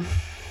 Describe some.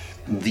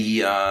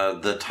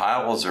 The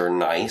tiles are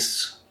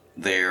nice.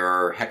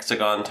 They're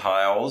hexagon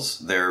tiles.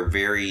 They're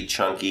very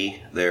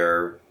chunky.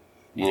 They're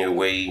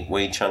way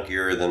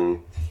chunkier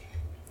than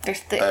they're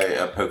thick.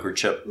 A poker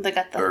chip. They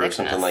got the or thickness.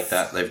 Something like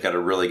that. They've got a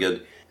really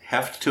good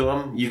heft to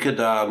them. You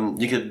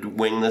could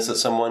wing this at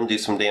someone, do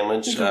some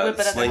damage. You can whip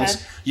it up their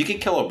head. You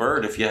could kill a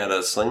bird if you had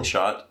a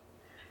slingshot.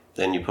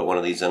 Then you put one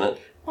of these in it.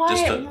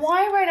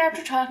 Why right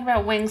after talking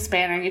about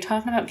wingspan are you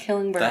talking about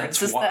killing birds?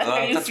 That's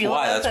why.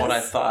 That's what I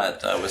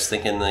thought. I was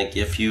thinking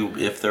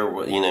if there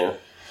were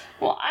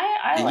Well,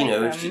 I like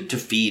them. To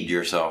feed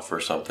yourself or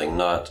something,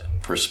 not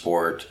for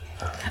sport.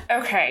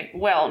 Okay,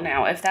 well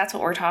now if that's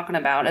what we're talking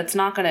about, it's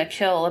not going to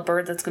kill a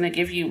bird that's going to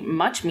give you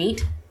much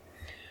meat.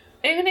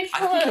 Are you going to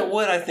kill I think it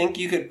would. I think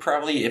you could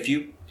probably, if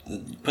you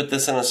put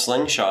this in a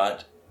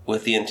slingshot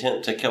with the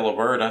intent to kill a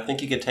bird, I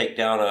think you could take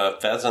down a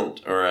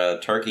pheasant or a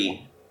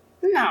turkey.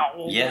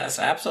 No. Yes,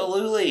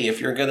 absolutely.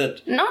 If you're good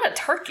at... Not a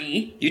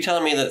turkey. You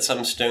telling me that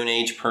some Stone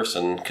Age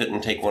person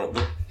couldn't take one of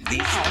these?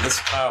 No. This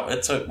tile,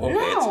 it's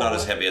not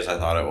as heavy as I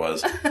thought it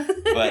was.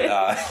 But,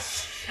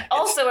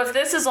 also, if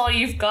this is all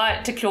you've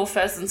got to kill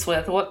pheasants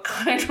with, what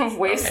kind of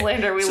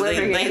wasteland are we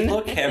living in? They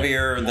look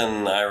heavier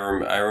than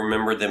I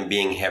remember them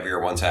being heavier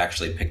once I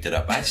actually picked it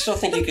up. I still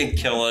think you could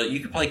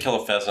probably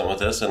kill a pheasant with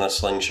this in a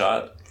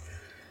slingshot.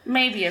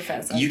 Maybe a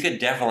pheasant. You could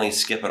definitely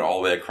skip it all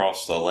the way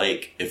across the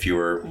lake if you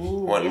were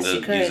wanting to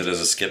use it as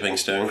a skipping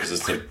stone, because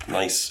it's a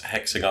nice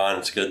hexagon.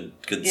 It's a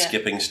good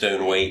skipping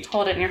stone weight.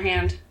 Hold it in your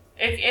hand.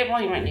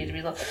 Well, you might need to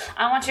be low.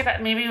 I want you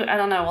back. Maybe, I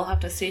don't know. We'll have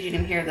to see if you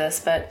can hear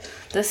this, but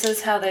this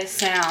is how they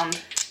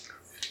sound.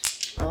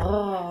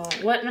 Oh,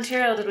 what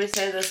material did we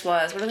say this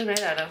was? What are they made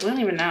out of? We don't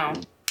even know.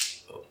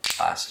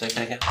 Plastic,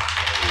 I guess.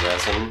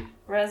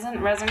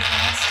 Resin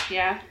cast,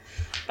 yeah.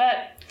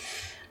 But,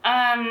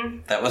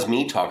 that was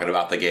me talking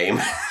about the game.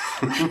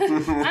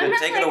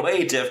 Take it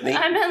away, Tiffany.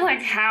 I meant,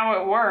 like, how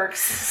it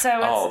works.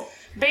 So,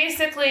 it's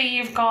basically,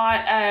 you've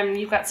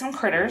got some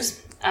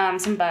critters,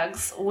 some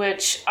bugs,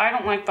 which I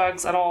don't like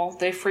bugs at all.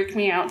 They freak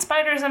me out.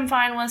 Spiders I'm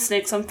fine with,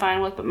 snakes I'm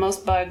fine with, but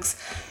most bugs,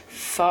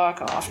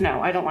 fuck off.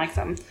 No, I don't like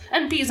them.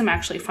 And bees I'm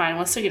actually fine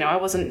with, so, I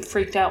wasn't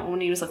freaked out when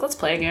he was like, let's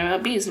play a game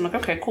about bees. I'm like,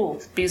 okay,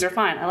 cool. Bees are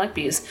fine. I like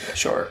bees.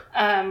 Sure.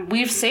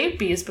 We've saved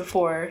bees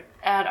before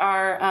at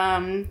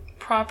our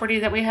property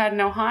that we had in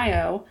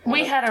Ohio.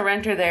 We had a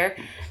renter there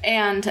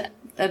and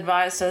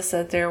advised us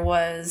that there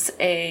was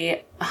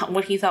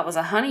what he thought was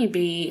a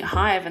honeybee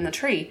hive in the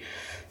tree.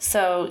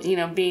 So,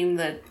 being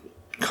the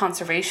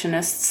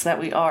conservationists that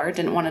we are,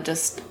 didn't want to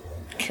just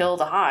kill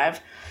the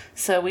hive.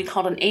 So we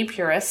called an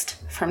apiarist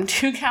from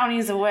 2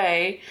 counties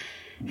away.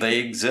 They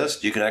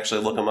exist. You can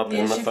actually look them up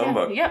in the phone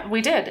book. Yeah,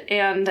 we did.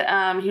 And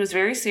he was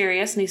very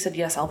serious, and he said,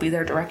 yes, I'll be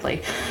there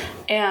directly.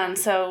 And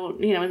so,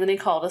 and then he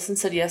called us and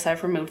said, yes,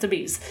 I've removed the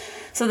bees.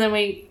 So then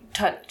we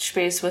touched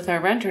base with our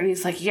renter, and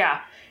he's like,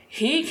 yeah.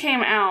 He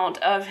came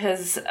out of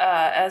his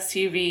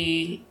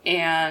SUV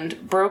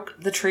and broke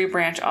the tree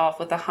branch off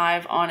with a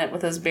hive on it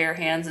with his bare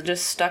hands and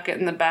just stuck it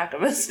in the back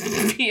of his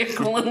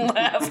vehicle and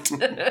left.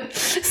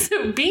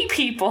 So bee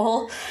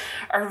people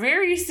are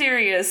very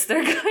serious.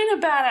 They're kind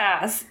of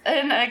badass.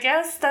 And I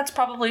guess that's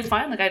probably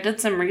fine. Like, I did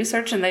some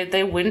research and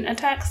they wouldn't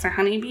attack because they're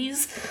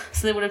honeybees.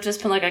 So they would have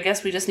just been like, I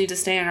guess we just need to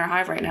stay in our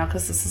hive right now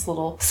because this is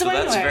little... So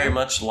that's very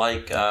much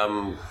like...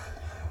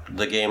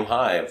 the game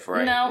Hive,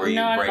 right? No, where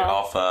you break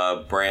off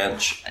a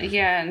branch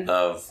and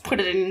put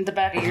it in the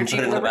back of your Jeep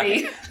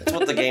Liberty. That's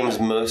what the game is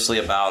mostly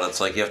about. It's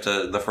like you have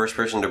to, the first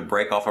person to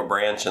break off a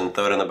branch and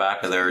throw it in the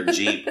back of their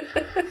Jeep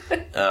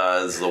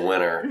is the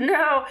winner.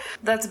 No,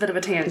 that's a bit of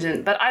a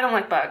tangent, but I don't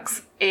like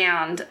bugs.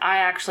 And I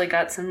actually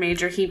got some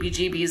major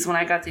heebie-jeebies when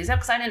I got these up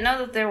because I didn't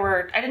know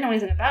that I didn't know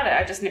anything about it.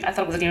 I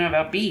thought it was a game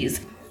about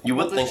bees. You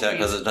would think that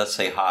because it does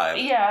say hive.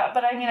 Yeah,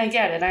 but I mean, I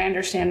get it. I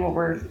understand what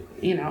we're,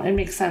 it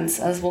makes sense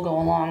as we'll go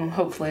along.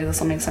 Hopefully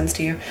this will make sense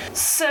to you.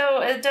 So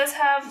it does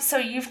have,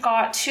 you've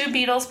got 2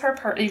 beetles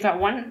you've got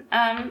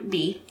 1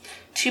 bee,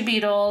 2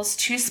 beetles,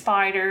 2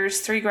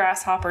 spiders, 3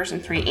 grasshoppers,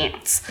 and 3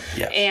 ants.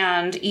 Yes.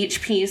 And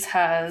each piece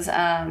has,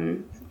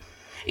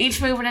 each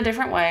move in a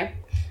different way.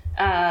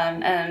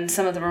 And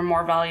some of them are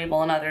more valuable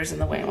than others in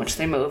the way in which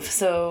they move.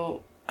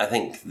 So I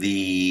think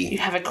you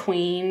have a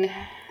queen.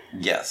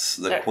 Yes,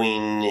 the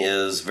queen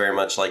is very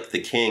much like the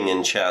king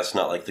in chess,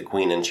 not like the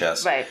queen in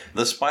chess. Right.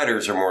 The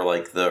spiders are more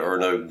like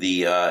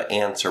the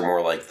ants are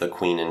more like the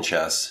queen in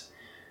chess.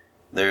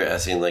 I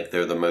seem like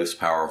they're the most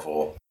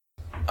powerful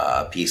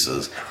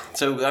pieces.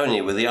 So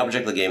anyway, the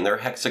object of the game, they're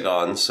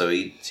hexagons, so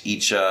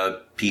each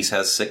piece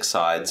has 6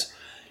 sides,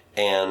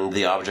 and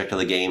the object of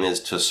the game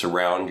is to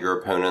surround your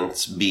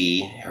opponent's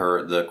bee,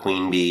 the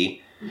queen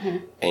bee,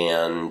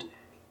 and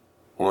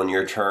on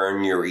your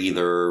turn, you're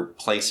either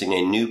placing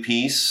a new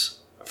piece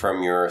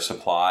from your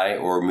supply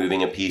or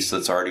moving a piece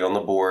that's already on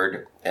the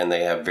board, and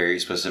they have very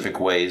specific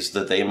ways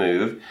that they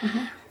move.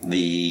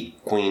 The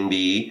queen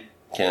bee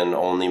can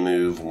only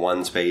move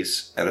 1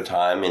 space at a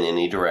time in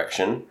any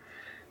direction.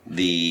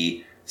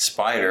 The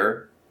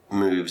spider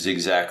moves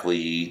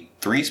exactly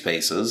 3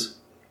 spaces,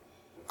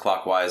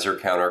 clockwise or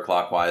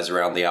counterclockwise,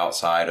 around the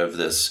outside of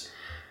this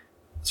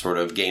sort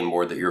of game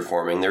board that you're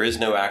forming. There is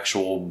no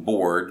actual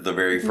board. The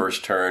very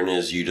first turn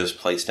is you just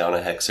place down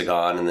a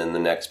hexagon, and then the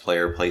next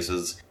player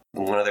places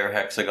one of their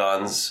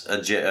hexagons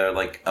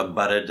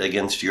abutted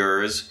against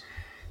yours.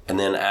 And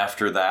then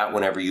after that,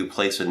 whenever you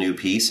place a new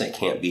piece, it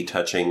can't be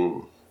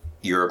touching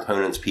your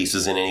opponent's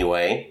pieces in any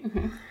way.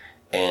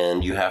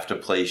 And you have to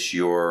place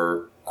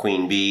your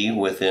queen bee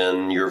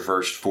within your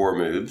first 4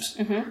 moves.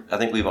 I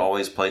think we've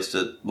always placed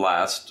it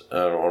last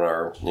on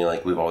our,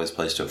 we've always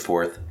placed it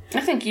 4th. I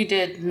think you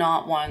did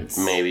not once.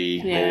 Maybe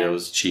it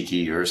was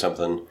cheeky or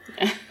something.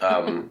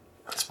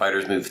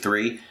 Spiders move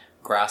 3.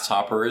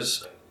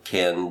 Grasshoppers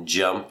can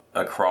jump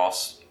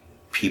across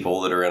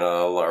bugs that are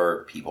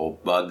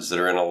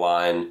in a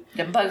line.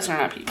 Yeah, bugs are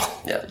not people.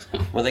 Yeah.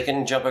 Well, they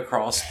can jump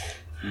across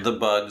the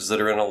bugs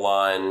that are in a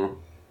line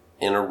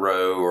in a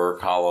row or a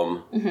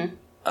column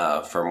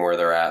from where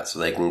they're at, so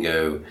they can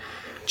go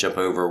jump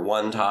over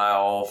 1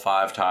 tile,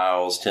 5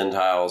 tiles, 10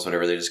 tiles,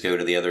 whatever. They just go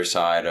to the other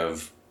side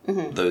of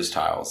those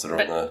tiles that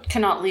are on the...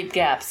 cannot leap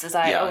gaps, as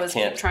I always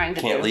keep trying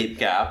to do. Can't leap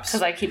gaps.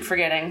 Because I keep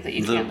forgetting that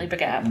you can't leap a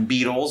gap.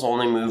 Beetles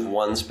only move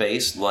 1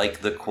 space,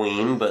 like the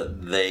queen,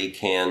 but they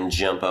can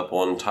jump up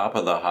on top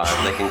of the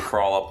hive. They can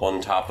crawl up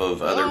on top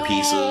of other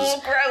pieces.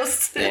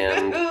 Gross.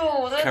 And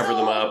cover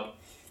them up.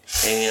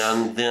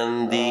 And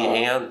then the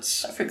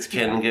ants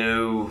can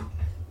go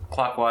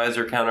clockwise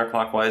or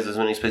counterclockwise as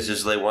many spaces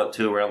as they want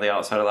to around the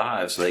outside of the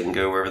hive, so they can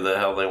go wherever the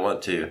hell they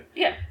want to.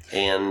 Yeah.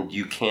 And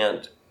you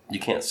can't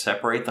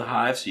separate the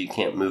hive, so you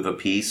can't move a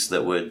piece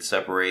that would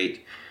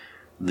separate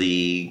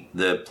the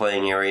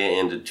playing area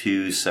into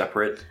two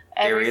separate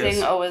areas.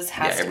 Everything always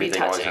has to be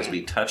touching. Everything always has to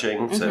be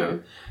touching. So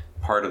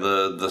part of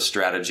the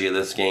strategy of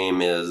this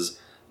game is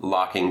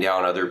locking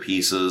down other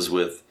pieces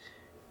with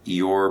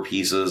your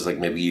pieces. Like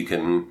maybe you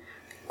can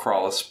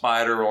crawl a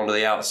spider onto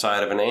the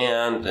outside of an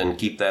ant and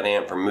keep that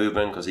ant from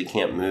moving because he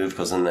can't move,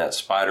 because then that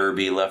spider would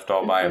be left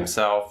all by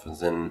himself. And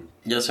then,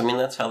 yes, I mean,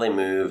 that's how they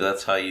move.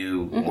 That's how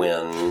you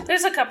win.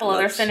 There's a couple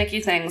other finicky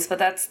things, but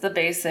that's the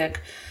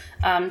basic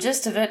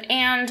gist of it.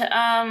 And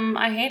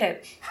I hate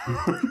it.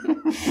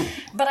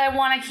 But I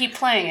want to keep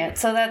playing it,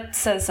 so that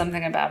says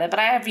something about it. But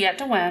I have yet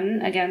to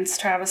win against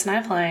Travis and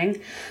I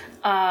playing.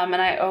 And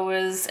I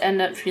always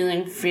end up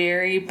feeling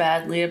very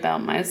badly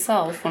about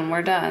myself when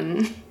we're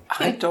done.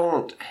 I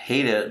don't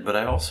hate it, but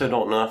I also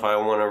don't know if I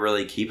want to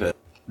really keep it.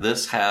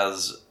 This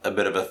has a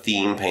bit of a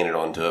theme painted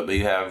onto it, but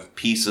you have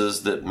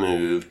pieces that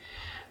move.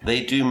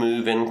 They do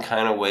move in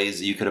kind of ways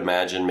that you could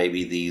imagine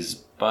maybe these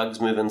bugs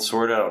moving,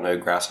 sort of. I don't know,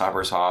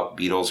 grasshoppers hop,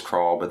 beetles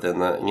crawl, but then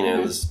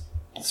the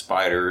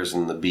spiders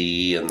and the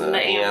bee and the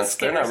ants,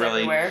 they're not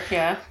really... everywhere.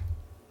 Yeah.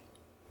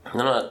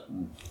 They're not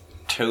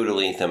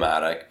totally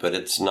thematic, but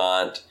it's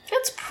not...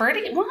 It's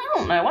pretty... Well, I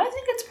don't know. I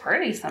think it's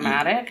pretty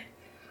thematic.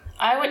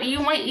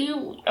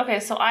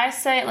 Okay, so I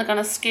say, like, on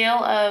a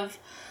scale of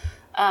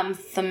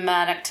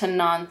thematic to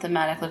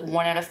non-thematic, like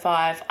 1 out of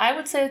 5, I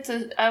would say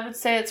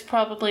it's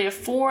probably a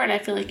 4, and I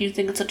feel like you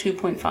think it's a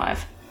 2.5.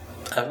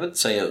 I would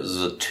say it was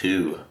a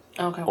 2.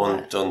 Okay,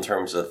 on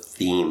terms of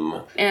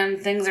theme. And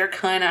things are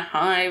kind of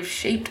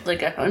hive-shaped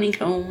like a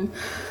honeycomb.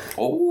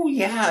 Oh,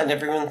 yeah, I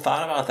never even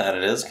thought about that.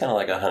 It is kind of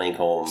like a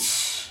honeycomb.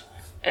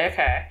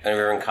 Okay. I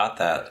never even caught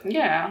that.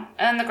 Yeah,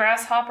 and the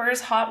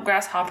grasshoppers hop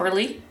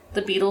grasshopperly.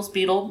 The beetles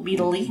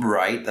beetlely.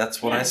 Right,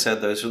 that's what I said.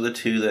 Those are the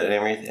two that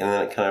and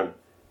then it kind of,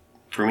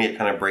 for me, it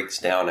kind of breaks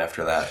down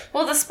after that.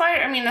 Well, the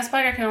spider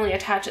can only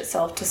attach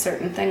itself to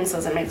certain things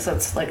as it makes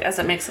its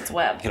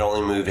web. It can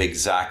only move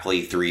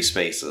exactly 3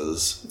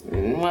 spaces.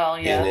 Well,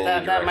 yeah,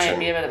 that might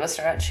be a bit of a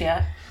stretch,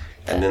 yeah.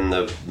 And then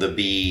the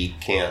bee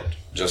can't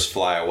just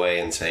fly away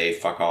and say,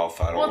 fuck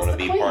off, I don't want to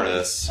be part of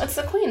this. That's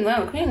the queen,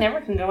 though. The queen never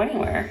can go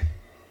anywhere.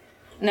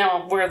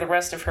 Now, where the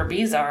rest of her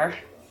bees are...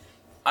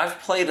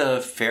 I've played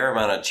a fair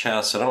amount of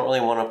chess. I don't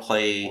really want to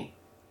play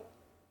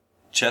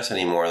chess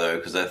anymore, though,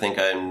 because I think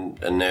I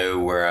know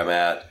where I'm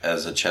at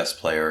as a chess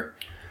player.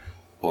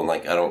 Well,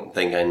 like, I don't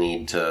think I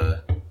need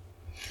to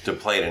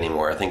play it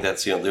anymore. I think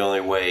that's the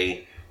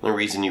only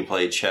reason you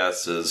play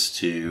chess is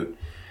to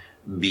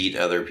beat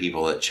other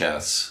people at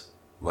chess.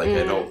 Like,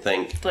 I don't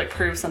think... To, like,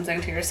 prove something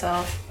to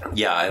yourself.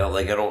 Yeah, I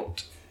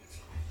don't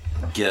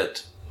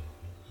get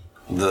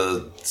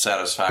the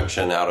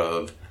satisfaction out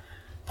of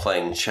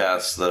playing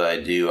chess that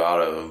I do out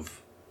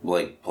of,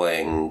 like,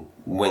 playing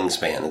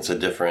Wingspan. It's a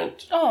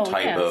different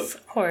type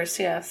of course,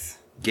 yes.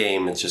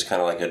 game. It's just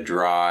kind of like a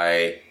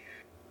dry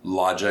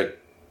logic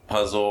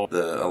puzzle.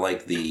 I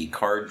like the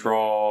card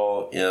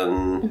draw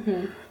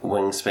in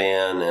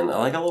Wingspan, and I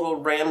like a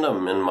little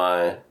random in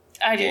my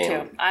I do game.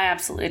 too. I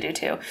absolutely do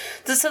too.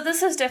 So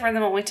this is different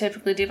than what we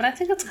typically do, but I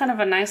think it's kind of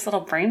a nice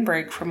little brain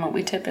break from what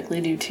we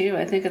typically do too.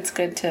 I think it's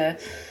good to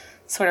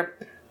sort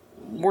of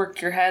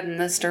work your head in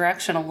this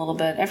direction a little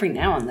bit every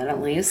now and then,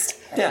 at least.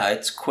 Yeah,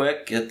 it's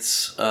quick. It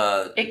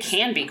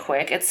can be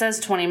quick. It says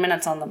 20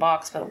 minutes on the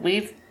box, but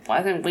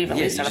I think we've at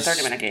least done a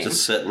 30-minute game.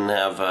 Just sit and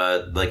have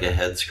like a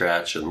head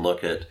scratch and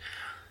look at,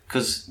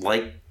 because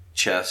like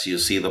chess, you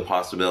see the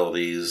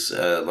possibilities.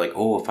 Like,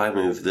 if I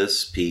move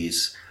this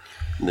piece,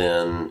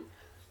 then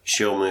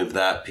she'll move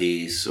that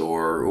piece,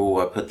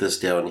 or I put this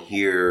down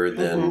here,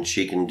 then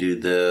she can do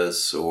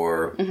this,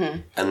 or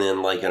and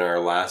then like in our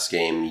last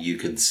game, you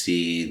could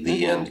see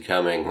the end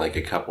coming like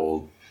a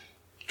couple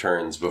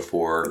turns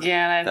before.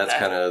 Yeah, that's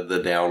kind of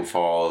the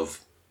downfall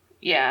of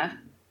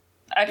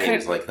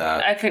games like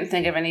that. I couldn't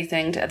think of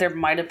anything. There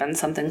might have been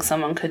something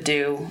someone could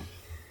do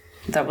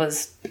that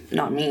was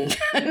not me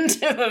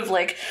to have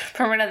like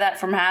prevented that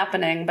from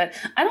happening, but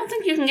I don't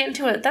think you can get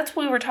into it. That's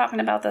what we were talking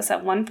about this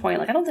at one point.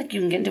 Like, I don't think you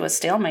can get into a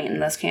stalemate in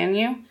this, can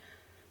you?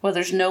 Well,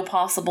 there's no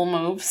possible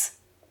moves.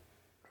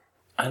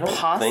 I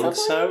don't think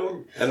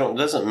so. It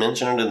doesn't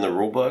mention it in the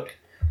rule book.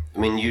 I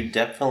mean, you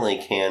definitely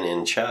can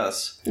in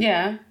chess.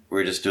 Yeah.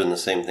 We're just doing the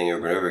same thing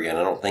over and over again.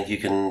 I don't think you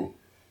can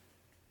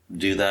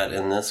do that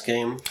in this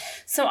game.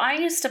 So I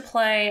used to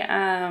play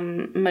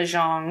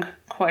Mahjong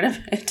quite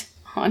a bit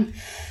on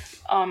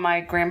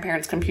my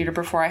grandparents' computer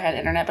before I had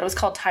internet, but it was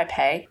called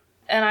Taipei.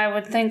 And I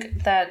would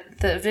think that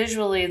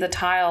visually the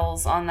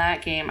tiles on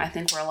that game, I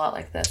think, were a lot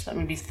like this, but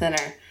maybe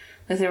thinner.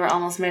 Like they were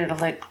almost made out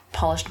of like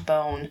polished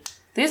bone.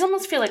 These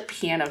almost feel like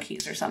piano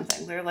keys or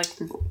something. They're like,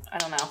 I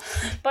don't know.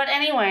 But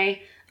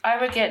anyway, I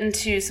would get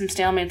into some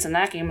stalemates in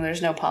that game where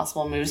there's no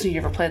possible moves. If you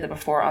ever played that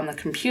before on the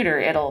computer,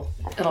 it'll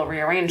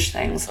rearrange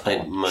things.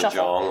 Played Mahjong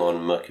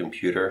on my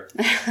computer.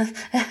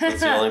 That's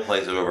the only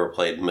place I've ever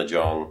played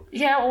Mahjong.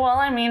 Yeah, well,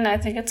 I mean, I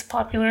think it's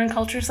popular in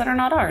cultures that are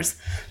not ours.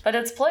 But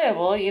it's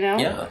playable, you know?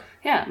 Yeah.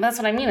 Yeah, that's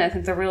what I mean. I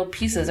think the real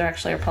pieces are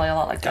probably a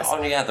lot like this.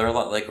 Oh, yeah, they're a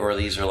lot like, or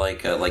these are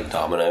like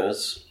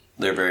dominoes.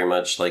 They're very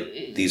much like,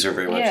 these are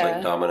very much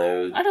like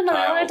domino I don't know.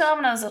 tiles. The only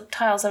dominoes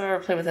tiles I've ever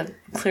played with have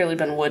clearly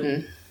been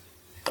wooden.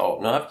 Oh,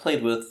 no, I've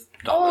played with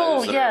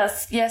dominoes. Oh,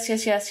 yes.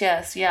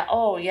 Yeah.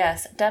 Oh,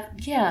 yes.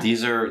 Yeah.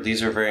 These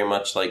are very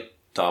much like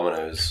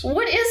dominoes.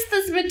 What is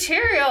this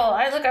material?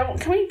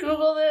 Can we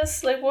Google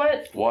this? Like,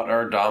 what? What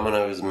are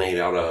dominoes made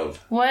out of?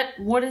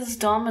 What is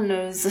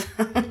dominoes?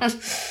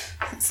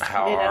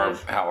 How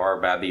are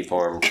Babby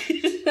formed?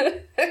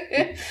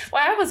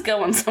 Well, I was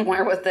going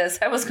somewhere with this.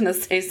 I was going to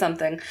say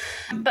something.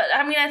 But,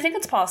 I mean, I think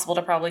it's possible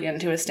to probably get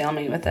into a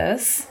stalemate with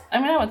this. I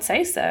mean, I would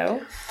say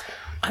so.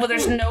 Well,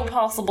 there's no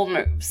possible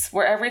moves,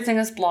 where everything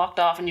is blocked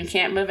off and you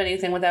can't move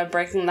anything without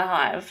breaking the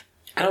hive.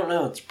 I don't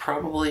know. It's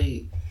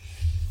probably...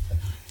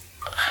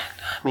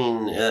 I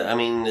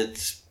mean,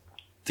 it's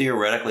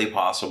theoretically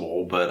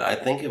possible, but I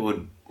think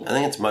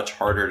it's much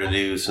harder to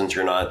do since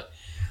you're not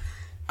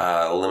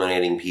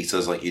eliminating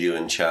pieces like you do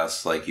in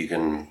chess. Like, you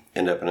can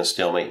end up in a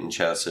stalemate in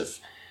chess if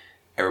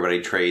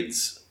everybody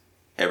trades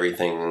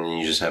everything and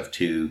you just have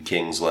 2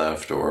 kings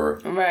left, or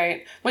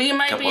right. Well, you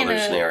might a couple be in other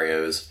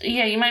scenarios.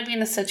 Yeah, you might be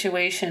in a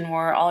situation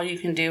where all you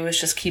can do is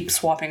just keep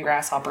swapping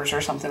grasshoppers or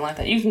something like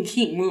that. You can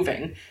keep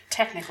moving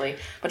technically,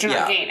 but you're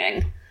not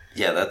gaining.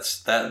 Yeah,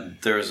 that's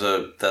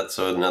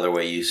another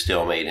way you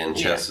stalemate in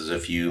chess is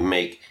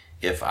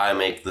if I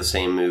make the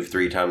same move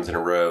 3 times in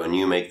a row and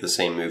you make the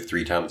same move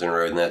 3 times in a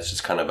row, and that's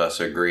just kind of us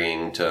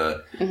agreeing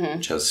to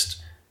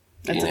just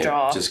a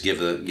draw. Just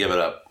give it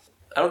up.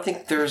 I don't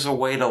think there's a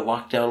way to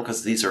lock down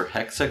because these are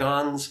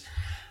hexagons.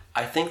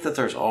 I think that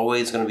there's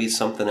always going to be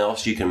something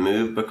else you can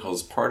move,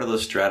 because part of the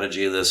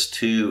strategy of this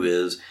too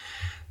is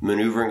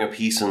maneuvering a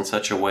piece in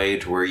such a way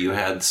to where you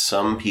had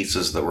some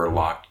pieces that were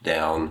locked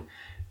down,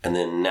 and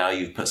then now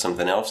you've put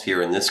something else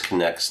here and this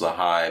connects the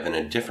hive in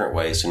a different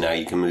way, so now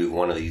you can move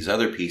one of these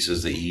other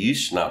pieces that you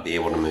used to not be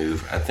able to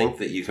move. I think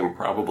that you can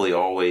probably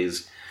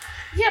always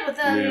but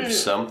then move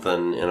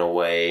something in a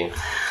way.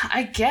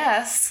 I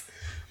guess,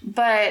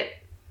 but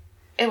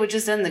it would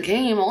just end the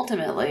game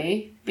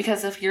ultimately,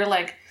 because if you're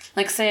like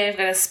say I've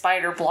got a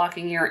spider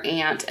blocking your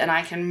ant and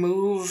I can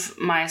move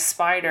my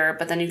spider,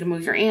 but then you can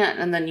move your ant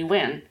and then you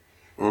win.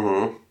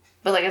 Mm-hmm.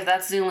 But like, if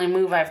that's the only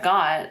move I've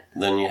got,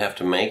 then you have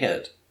to make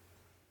it.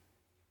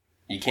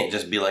 You can't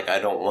just be like, I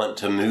don't want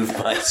to move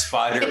my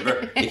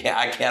spider.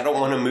 I don't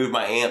want to move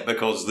my ant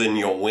because then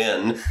you'll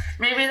win.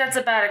 Maybe that's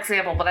a bad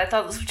example, but I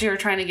thought that's what you were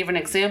trying to give an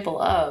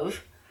example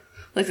of.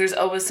 Like, there's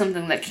always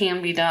something that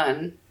can be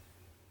done.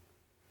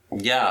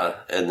 Yeah,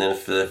 and then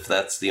if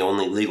that's the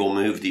only legal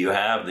move that you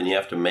have, then you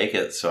have to make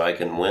it so I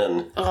can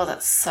win. Oh,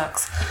 that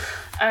sucks.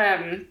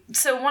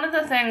 So one of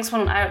the things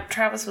when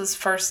Travis was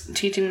first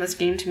teaching this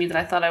game to me that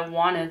I thought I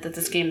wanted that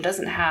this game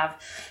doesn't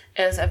have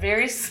is a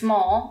very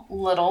small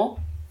little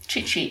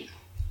cheat sheet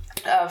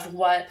of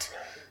what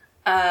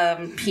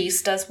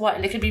piece does what.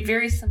 And it could be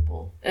very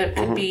simple. It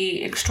could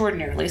be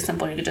extraordinarily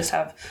simple. You could just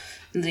have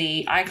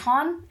the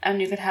icon,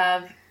 and you could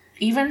have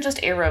even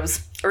just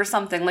arrows or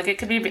something. Like, it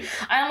could be...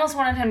 I almost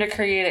wanted him to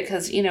create it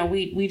because,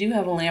 we do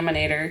have a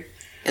laminator.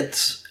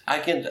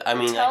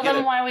 Tell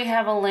them why we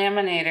have a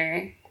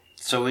laminator.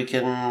 So we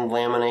can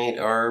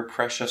laminate our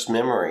precious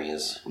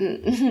memories.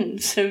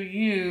 So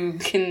you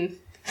can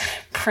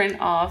print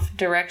off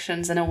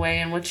directions in a way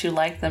in which you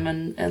like them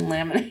and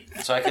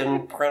laminate. So I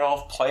can print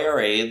off player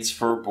aids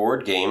for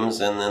board games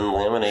and then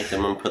laminate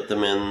them and put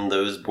them in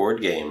those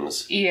board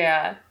games.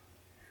 Yeah.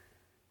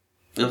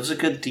 It was a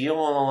good deal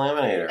on the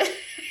laminator.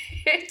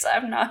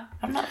 I'm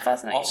not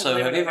fascinated. Also,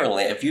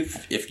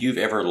 if you've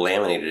ever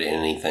laminated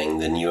anything,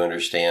 then you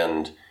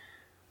understand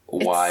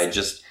why.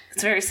 It's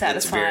very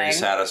satisfying. It's very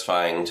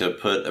satisfying to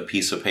put a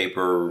piece of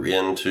paper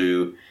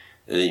into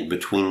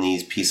between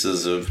these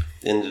pieces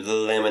into the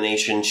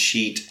lamination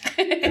sheet,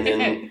 and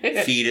then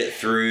feed it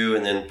through,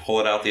 and then pull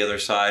it out the other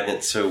side, and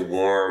it's so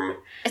warm.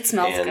 It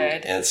smells good.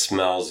 And it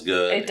smells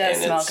good. It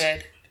does smell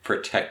good.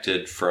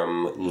 Protected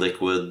from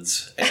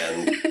liquids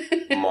and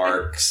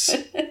marks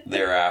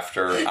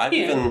thereafter. I've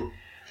even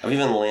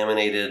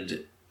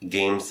laminated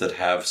games that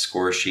have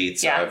score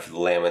sheets. Yeah. I've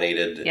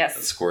laminated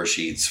score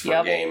sheets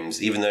for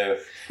games, even though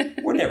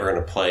we're never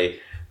going to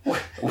play.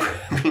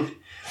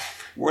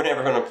 We're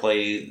never going to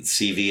play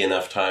CV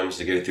enough times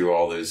to go through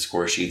all those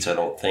score sheets, I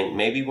don't think.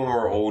 Maybe when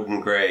we're old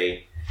and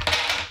gray.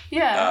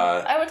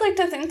 Yeah, I would like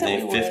to think that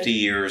we would. 50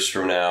 years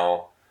from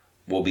now,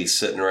 we'll be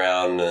sitting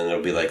around and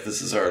it'll be like,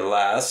 this is our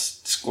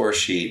last score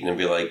sheet. And it'll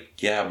be like,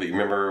 yeah, but you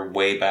remember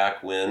way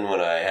back when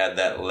I had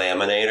that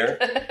laminator?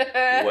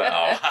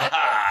 Well,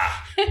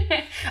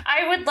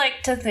 I would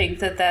like to think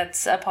that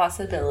that's a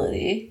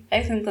possibility.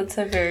 I think that's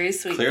a very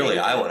sweet Clearly, thing.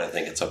 I want to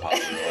think it's a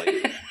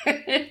possibility.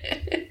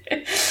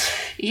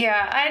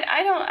 Yeah,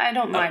 I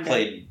don't mind I've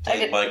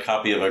played my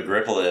copy of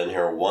Agricola in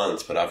here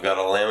once, but I've got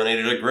a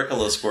laminated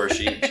Agricola score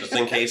sheet just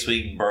in case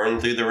we burn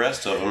through the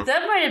rest of them.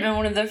 That might have been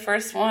one of the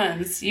first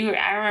ones.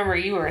 I remember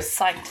you were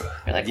psyched.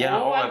 You're like, yeah,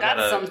 oh, I've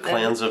got something.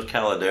 Clans of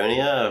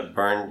Caledonia. I've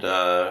burned,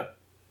 they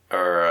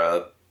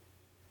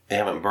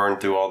haven't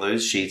burned through all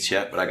those sheets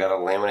yet, but I got a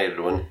laminated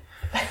one.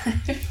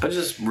 I'm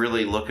just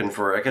really looking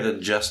for, I gotta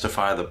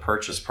justify the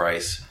purchase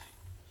price.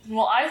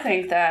 Well, I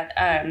think that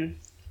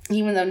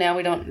even though now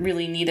we don't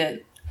really need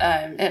it,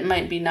 it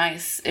might be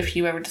nice if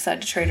you ever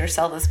decide to trade or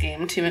sell this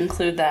game to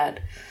include that.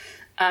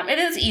 It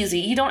is easy.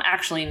 You don't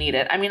actually need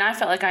it. I mean, I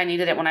felt like I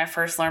needed it when I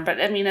first learned, but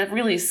I mean, it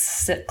really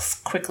sticks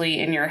quickly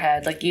in your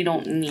head. Like, you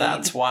don't need.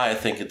 That's why I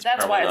think it's.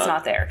 That's why it's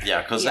not there.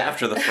 Yeah, because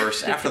after the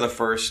first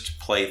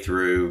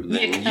playthrough,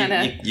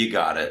 then you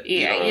got it.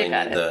 Yeah, you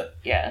got it.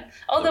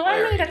 Although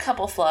I made a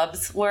couple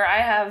flubs where I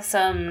have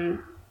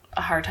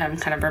a hard time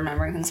kind of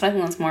remembering things. So I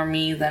think that's more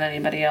me than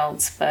anybody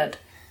else, but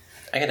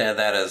I could add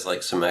that as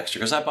like some extra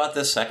because I bought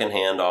this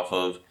secondhand off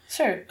of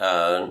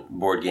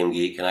Board Game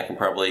Geek, and I can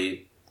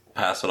probably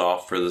pass it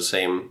off for the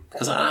same.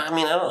 Because I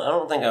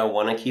don't think I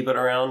want to keep it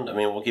around. I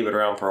mean, we'll keep it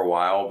around for a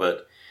while,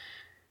 but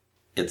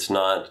it's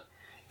not.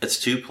 It's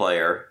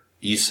 2-player.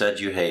 You said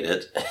you hate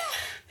it.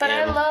 But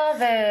I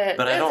love it.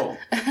 But I don't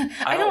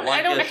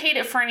hate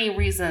it for any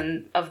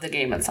reason of the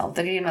game itself.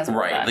 The game is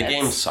right. The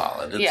game's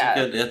solid. It's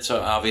good. It's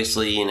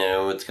obviously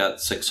it's got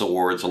 6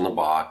 awards on the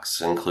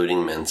box,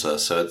 including Mensa.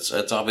 So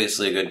it's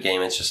obviously a good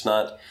game. It's just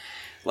not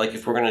like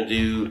if we're gonna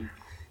do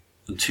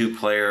 2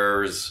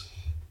 players.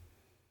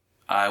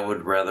 I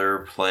would rather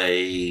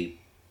play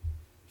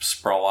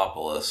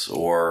Sprawlopolis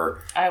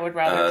or I would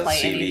rather play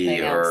CD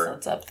anything else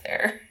that's up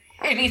there.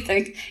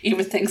 Anything,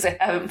 even things I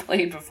haven't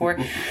played before.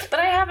 But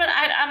I haven't.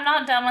 I'm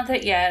not done with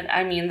it yet.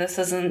 I mean, this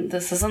isn't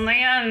the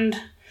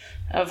end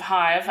of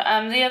Hive.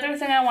 The other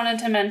thing I wanted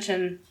to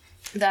mention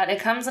that it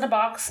comes in a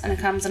box, and it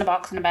comes in a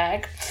box and a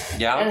bag.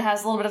 Yeah. And it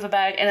has a little bit of a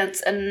bag, and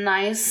it's a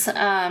nice.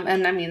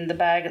 And I mean, the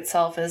bag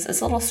itself is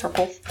a little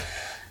circle.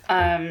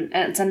 And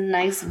it's a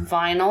nice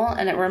vinyl,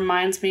 and it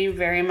reminds me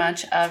very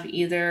much of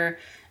either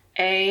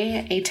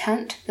A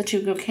tent that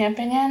you go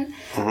camping in,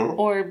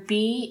 or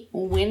B,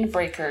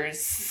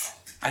 windbreakers.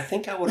 I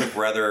think I would have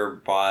rather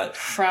bought...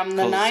 From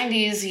the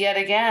 90s, yet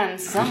again,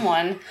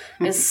 someone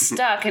is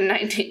stuck in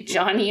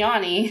John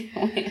Yanni.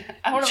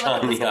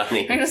 John Yanni.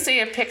 I'm going to see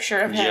a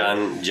picture of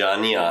him.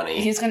 John Yanni.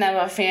 He's going to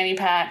have a fanny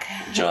pack.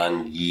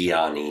 John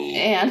Yanni.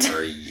 And...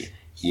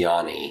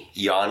 Yanni.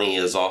 Yanni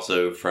is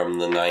also from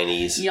the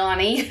 90s.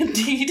 Yanni,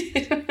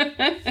 indeed.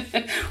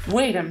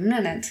 Wait a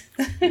minute.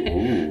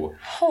 Ooh.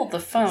 Hold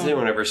the phone. Has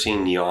anyone ever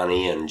seen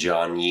Yanni and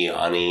John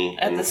Yanni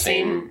in the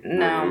same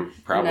room?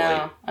 Probably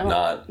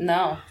not.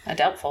 No,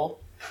 doubtful.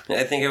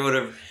 I think I would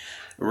have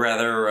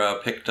rather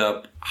picked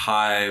up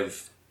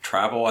Hive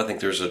Travel. I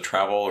think there's a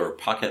Travel or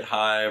Pocket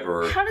Hive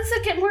or... How does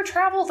it get more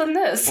travel than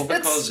this? Well,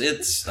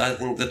 because I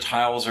think the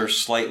tiles are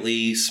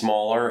slightly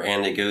smaller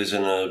and it goes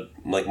in a,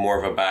 like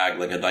more of a bag,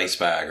 like a dice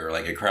bag or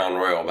like a Crown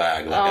Royal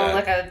bag.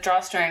 Like a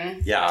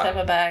drawstring type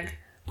of bag.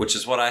 Which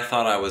is what I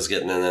thought I was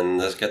getting, and then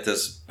let's get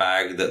this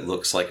bag that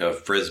looks like a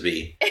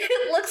Frisbee.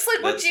 It looks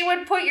like what you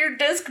would put your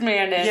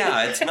Discman in.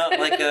 Yeah, it's not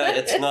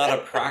it's not a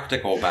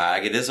practical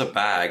bag. It is a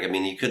bag. I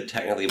mean, you could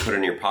technically put it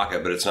in your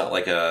pocket, but it's not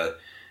like a...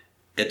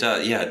 It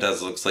does. Yeah, it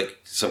does. Looks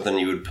like something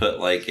you would put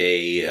like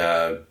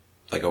a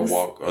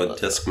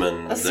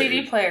Discman, a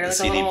CD player, like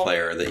CD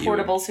player that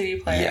portable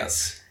CD player.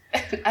 Yes.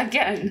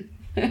 Again,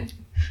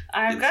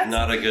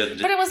 not a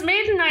good. But it was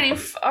made in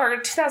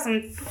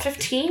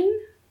 2015,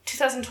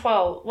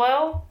 2012.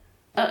 Well,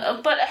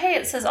 but hey,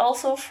 it says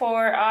also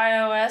for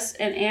iOS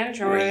and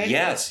Android.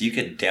 Yes, you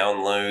could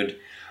download.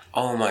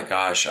 Oh my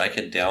gosh, I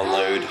could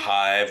download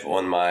Hive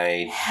on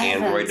my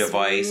Android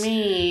device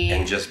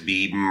and just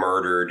be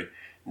murdered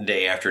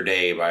day after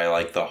day by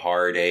like the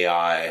hard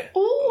AI.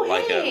 Ooh,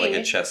 like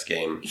a chess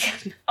game.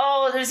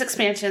 Oh, there's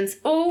expansions.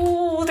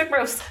 Ooh, they're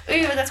gross.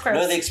 Ooh, that's gross.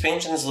 No, the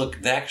expansions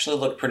actually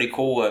look pretty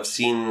cool. I've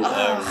seen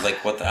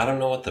I don't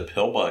know what the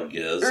pillbug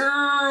is.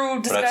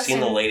 Ooh, disgusting. But I've seen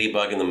the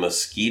ladybug and the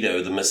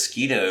mosquito. The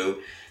mosquito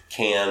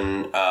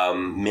can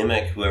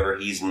mimic whoever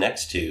he's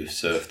next to.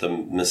 So if the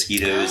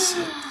mosquito's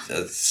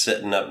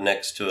sitting up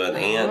next to an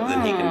ant,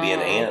 then he can be an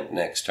ant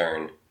next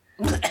turn.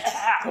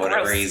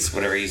 whatever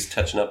he's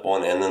touching up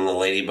on, and then the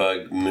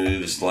ladybug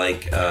moves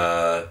like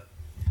the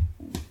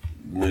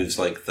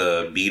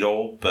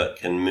beetle, but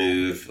can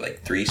move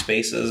like 3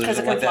 spaces or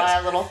something like that. Because it can fly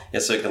a little. Yeah,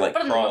 so it can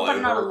crawl over.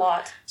 But not a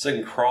lot. So it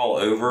can crawl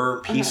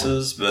over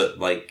pieces, but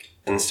like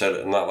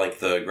not like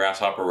the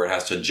grasshopper where it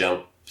has to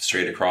jump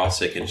straight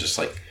across. It can just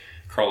like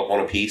crawl up on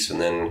a piece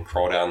and then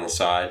crawl down the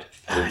side.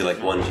 It would be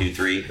like 1, 2,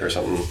 3 or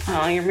something.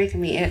 Oh, you're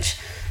making me itch.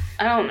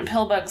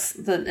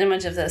 Pillbugs. The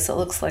image of this, it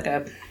looks like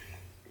a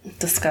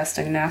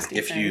disgusting, nasty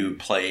If thing. you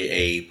play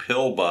a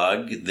pill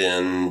bug,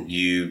 then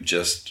you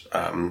just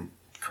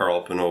curl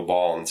up into a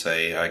ball and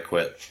say, I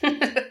quit. I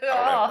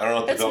don't know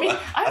what the pill bug...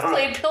 I've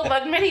played pill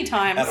bug many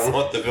times. I don't know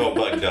what the pill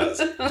bug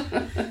does.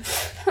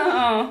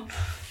 Oh.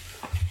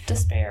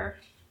 Despair.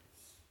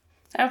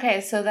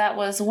 Okay, so that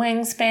was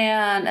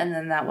Wingspan, and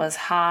then that was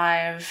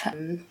Hive.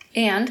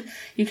 And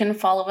you can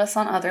follow us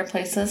on other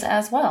places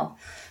as well.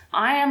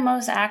 I am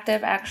most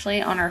active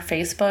actually on our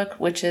Facebook,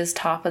 which is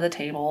Top of the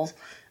Table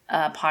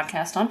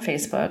podcast on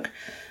Facebook.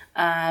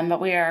 But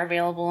we are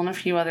available in a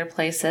few other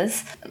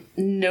places.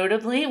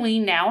 Notably, we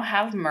now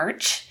have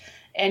merch,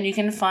 and you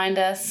can find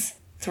us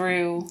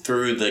through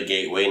the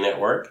Gateway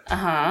Network.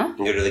 Uh-huh. You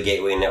can go to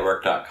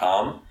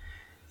thegatewaynetwork.com.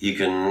 You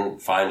can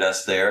find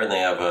us there, and they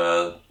have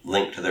a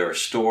link to their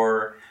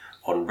store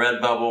on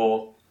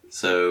Redbubble.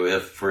 So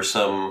if for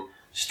some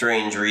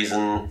strange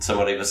reason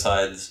somebody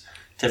besides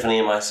Tiffany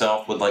and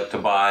myself would like to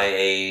buy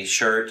a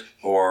shirt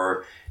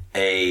or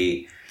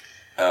a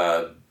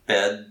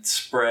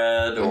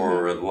bedspread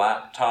or a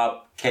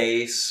laptop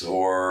case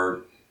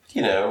or,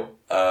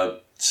 a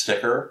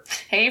sticker.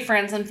 Hey,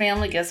 friends and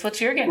family, guess what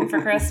you're getting for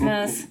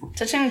Christmas?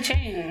 Cha-ching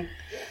ching.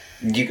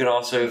 You can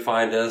also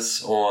find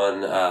us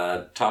on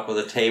Top of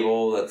the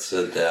Table. That's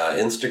at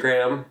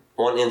Instagram.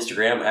 On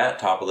Instagram at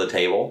Top of the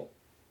Table.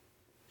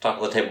 Top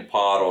of the Table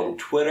Pod on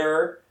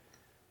Twitter.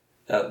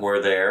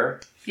 We're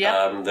there.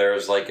 Yep.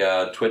 There's like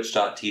a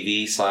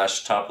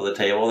twitch.tv/Top of the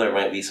Table. There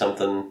might be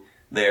something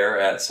there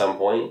at some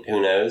point.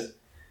 Who knows?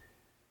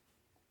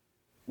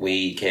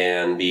 We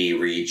can be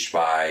reached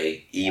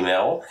by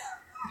email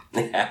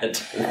at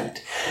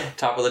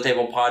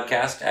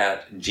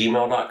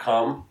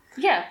topofthetablepodcast@gmail.com.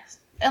 Yeah.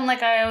 And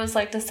like I always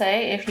like to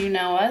say, if you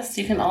know us,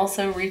 you can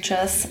also reach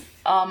us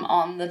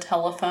on the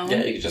telephone.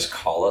 Yeah, you can just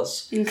call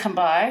us. You can come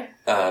by.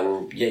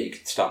 You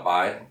can stop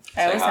by.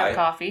 I always have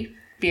coffee,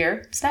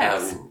 beer,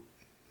 snacks.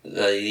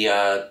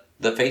 The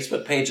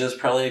Facebook page is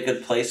probably a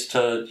good place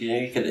to,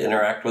 you can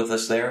interact with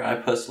us there. I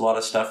post a lot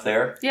of stuff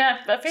there. Yeah,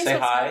 but Facebook. Say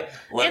hi.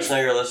 Let us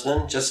know you're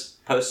listening.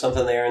 Just post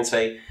something there and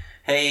say,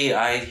 hey,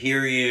 I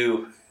hear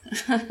you.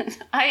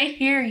 I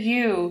hear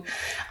you.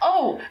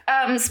 Oh,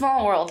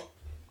 Small World.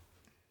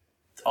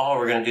 Oh,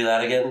 we're going to do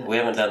that again? We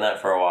haven't done that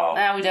for a while.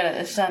 We did it.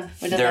 It's done.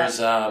 We did that.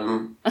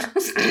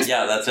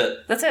 Yeah, that's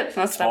it. That's it.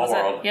 That was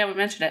it. Yeah, we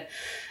mentioned it.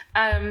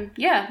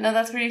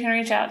 That's where you can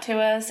reach out to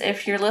us.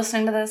 If you're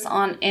listening to this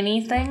on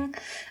anything,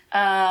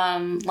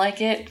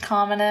 like it,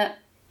 comment it.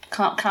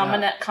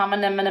 Comment it.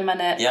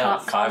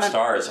 5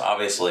 stars,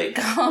 obviously.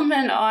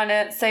 Comment on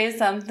it. Say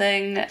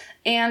something.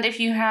 And if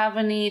you have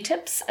any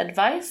tips,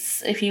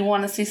 advice, if you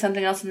want to see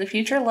something else in the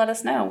future, let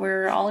us know.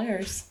 We're all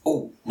ears.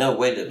 Oh, no,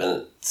 wait a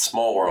minute.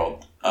 Small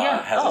World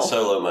has a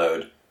solo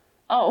mode.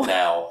 Oh.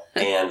 Now,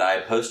 and I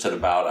posted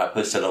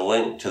a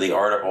link to the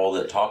article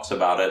that talks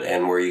about it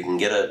and where you can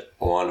get it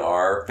on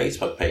our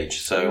Facebook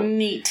page. So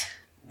neat.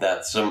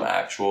 That's some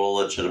actual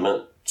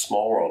legitimate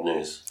Small World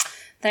news.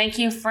 Thank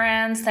you,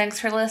 friends. Thanks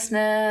for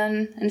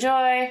listening.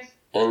 Enjoy.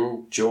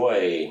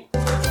 Enjoy.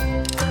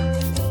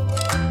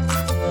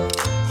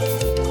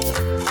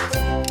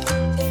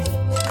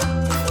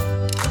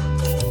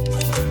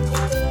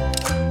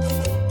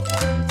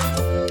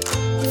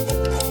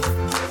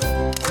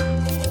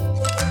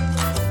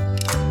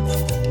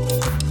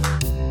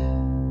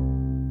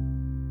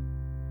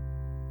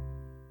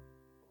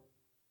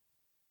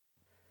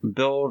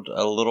 Build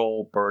a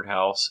little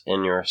birdhouse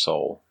in your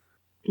soul.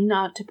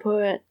 Not to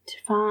find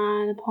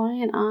a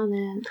point on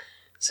it.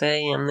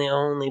 Say I'm the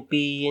only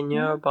bee in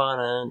your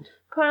bonnet.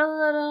 Put a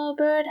little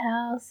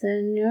birdhouse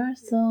in your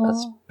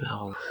soul.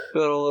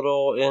 Build a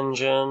little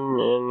engine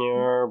in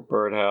your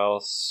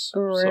birdhouse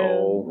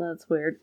soul. That's weird.